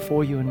want to pray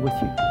for you and with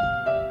you.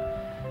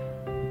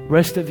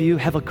 Rest of you,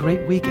 have a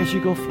great week as you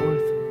go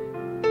forth.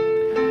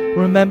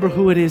 Remember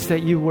who it is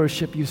that you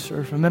worship, you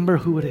serve. Remember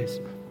who it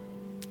is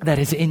that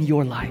is in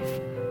your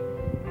life.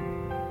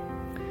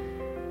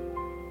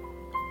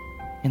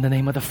 In the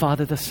name of the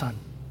Father, the Son,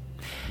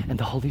 and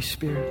the Holy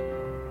Spirit.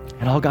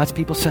 And all God's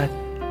people said,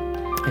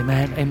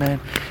 amen,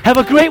 amen. Have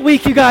a great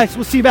week, you guys.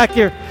 We'll see you back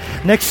here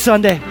next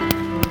Sunday.